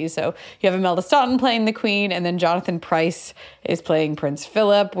with already. So you have Imelda Staunton playing the Queen, and then Jonathan Pryce is playing Prince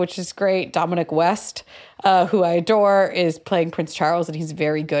Philip, which is great. Dominic West, who I adore, is playing Prince Charles, and he's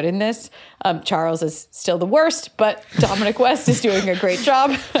very good in this. Charles is still the worst, but Dominic West is doing a great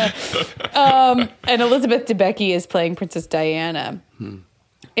job. And Elizabeth Debicki is playing Princess Diana.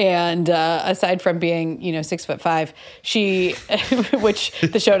 And aside from being, 6'5", she, which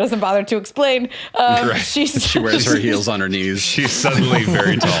the show doesn't bother to explain, she wears her heels on her knees. She's suddenly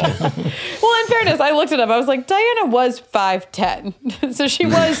very tall. Well, in fairness, I looked it up. I was like, Diana was 5'10", so she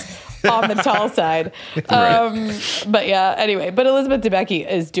was on the tall side. But yeah, anyway, but Elizabeth Debicki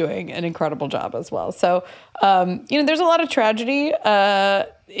is doing an incredible job as well. So, there's a lot of tragedy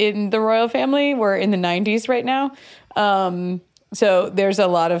in the royal family. We're in the 90s right now. So there's a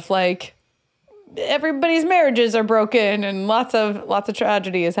lot of everybody's marriages are broken and lots of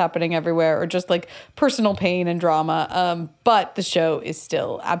tragedy is happening everywhere, or just personal pain and drama. But the show is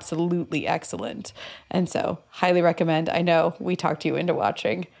still absolutely excellent. And so highly recommend. I know we talked you into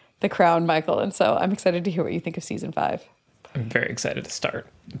watching The Crown, Michael. And so I'm excited to hear what you think of season 5. I'm very excited to start.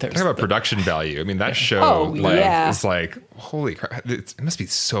 Talk about production value. I mean, that show is holy crap. It must be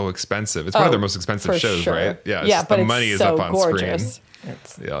so expensive. It's one of their most expensive shows, right? Yeah, but the money is up on gorgeous.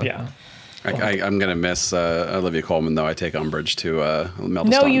 Screen. Yeah. I'm going to miss Olivia Colman, though. I take umbrage to Imelda Staunton.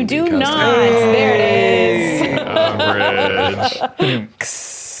 No, you do not. There it is. Umbrage.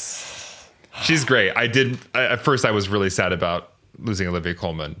 She's great. At first, I was really sad about losing Olivia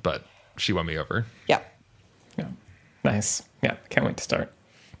Colman, but she won me over. Yeah. Nice. Yeah, can't wait to start.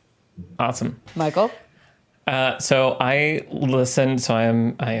 Awesome. Michael? So I listened. So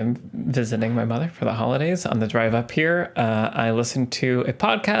I am visiting my mother for the holidays. On the drive up here, I listened to a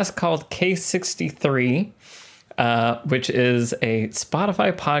podcast called K63, which is a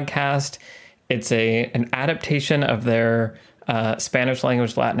Spotify podcast. It's an adaptation of their Spanish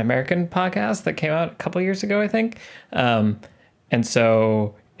language Latin American podcast that came out a couple years ago, I think. And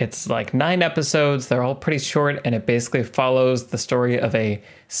so It's like 9 episodes. They're all pretty short, and it basically follows the story of a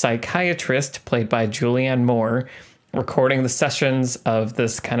psychiatrist played by Julianne Moore recording the sessions of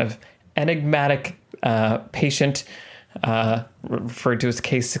this kind of enigmatic patient referred to as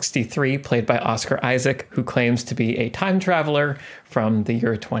Case 63, played by Oscar Isaac, who claims to be a time traveler from the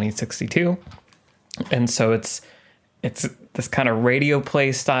year 2062. And so it's this kind of radio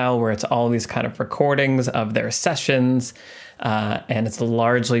play style where it's all these kind of recordings of their sessions, and it's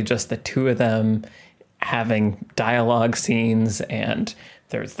largely just the two of them having dialogue scenes, and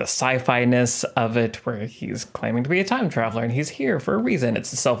there's the sci-fi-ness of it where he's claiming to be a time traveler and he's here for a reason.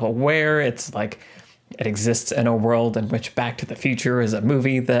 It's self-aware. It's like it exists in a world in which Back to the Future is a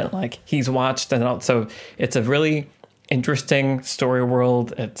movie that like he's watched, and also it's a really interesting story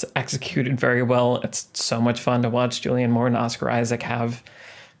world. It's executed very well. It's so much fun to watch Julianne Moore and Oscar Isaac have,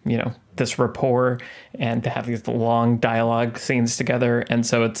 you know, this rapport and to have these long dialogue scenes together. And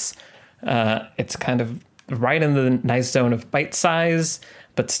so it's kind of right in the nice zone of bite size,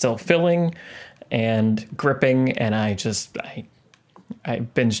 but still filling and gripping. And I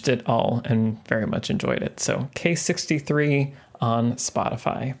binged it all and very much enjoyed it. So Case 63 on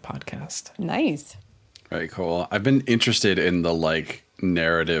Spotify podcast. Nice. Very cool. I've been interested in the like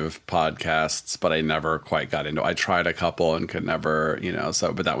narrative podcasts, but I never quite got into it. I tried a couple and could never,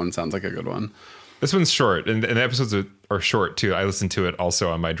 but that one sounds like a good one. This one's short, and the episodes are short too. I listened to it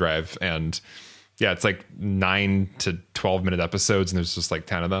also on my drive, and yeah, it's like 9 to 12 minute episodes, and there's just like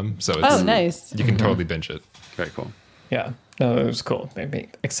 10 of them. So it's, nice. You can totally binge it. Very cool. Yeah, no, it was cool. Made me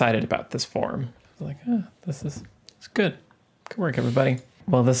excited about this form. I was like, this is good. Good work, everybody.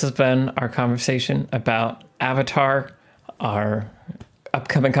 Well, this has been our conversation about Avatar. Our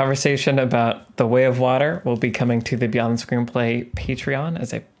upcoming conversation about The Way of Water will be coming to the Beyond the Screenplay Patreon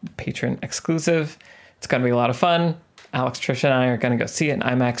as a patron exclusive. It's going to be a lot of fun. Alex, Trisha, and I are going to go see it in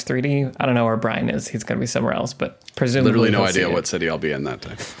IMAX 3D. I don't know where Brian is. He's going to be somewhere else, but presumably literally no idea what city I'll be in that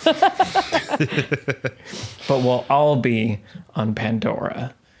day. But we'll all be on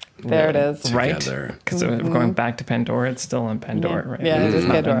Pandora. There it is. Right? Because we're going back to Pandora. It's still on Pandora, right? Yeah, it is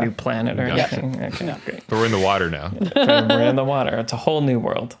not Pandora. a new planet or anything. Okay, great. But we're in the water now. We're in the water. It's a whole new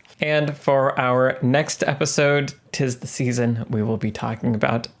world. And for our next episode, 'Tis the Season, we will be talking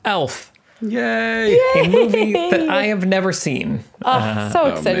about Elf. Yay! A movie that I have never seen.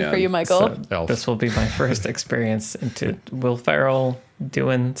 So excited for you, Michael. So this will be my first experience into Will Ferrell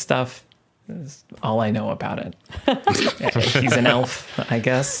doing stuff. Is all I know about it. He's an elf, I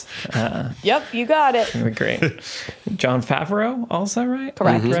guess. Yep, you got it. Great. Jon Favreau also, right?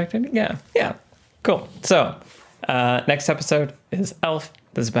 Correct. Directed? Yeah. Cool. So next episode is Elf.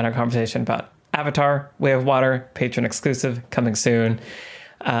 This has been our conversation about Avatar, Way of Water, patron exclusive, coming soon.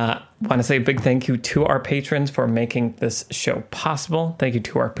 Want to say a big thank you to our patrons for making this show possible. Thank you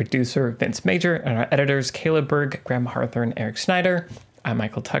to our producer, Vince Major, and our editors, Caleb Berg, Graham Harther, and Eric Schneider. I'm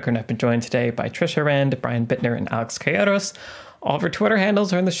Michael Tucker, and I've been joined today by Trisha Rand, Brian Bittner, and Alex Calleros. All of our Twitter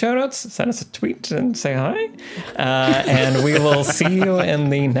handles are in the show notes. Send us a tweet and say hi. And we will see you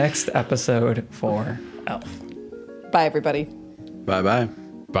in the next episode for Elf. Bye, everybody. Bye-bye.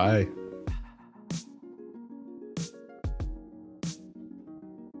 Bye.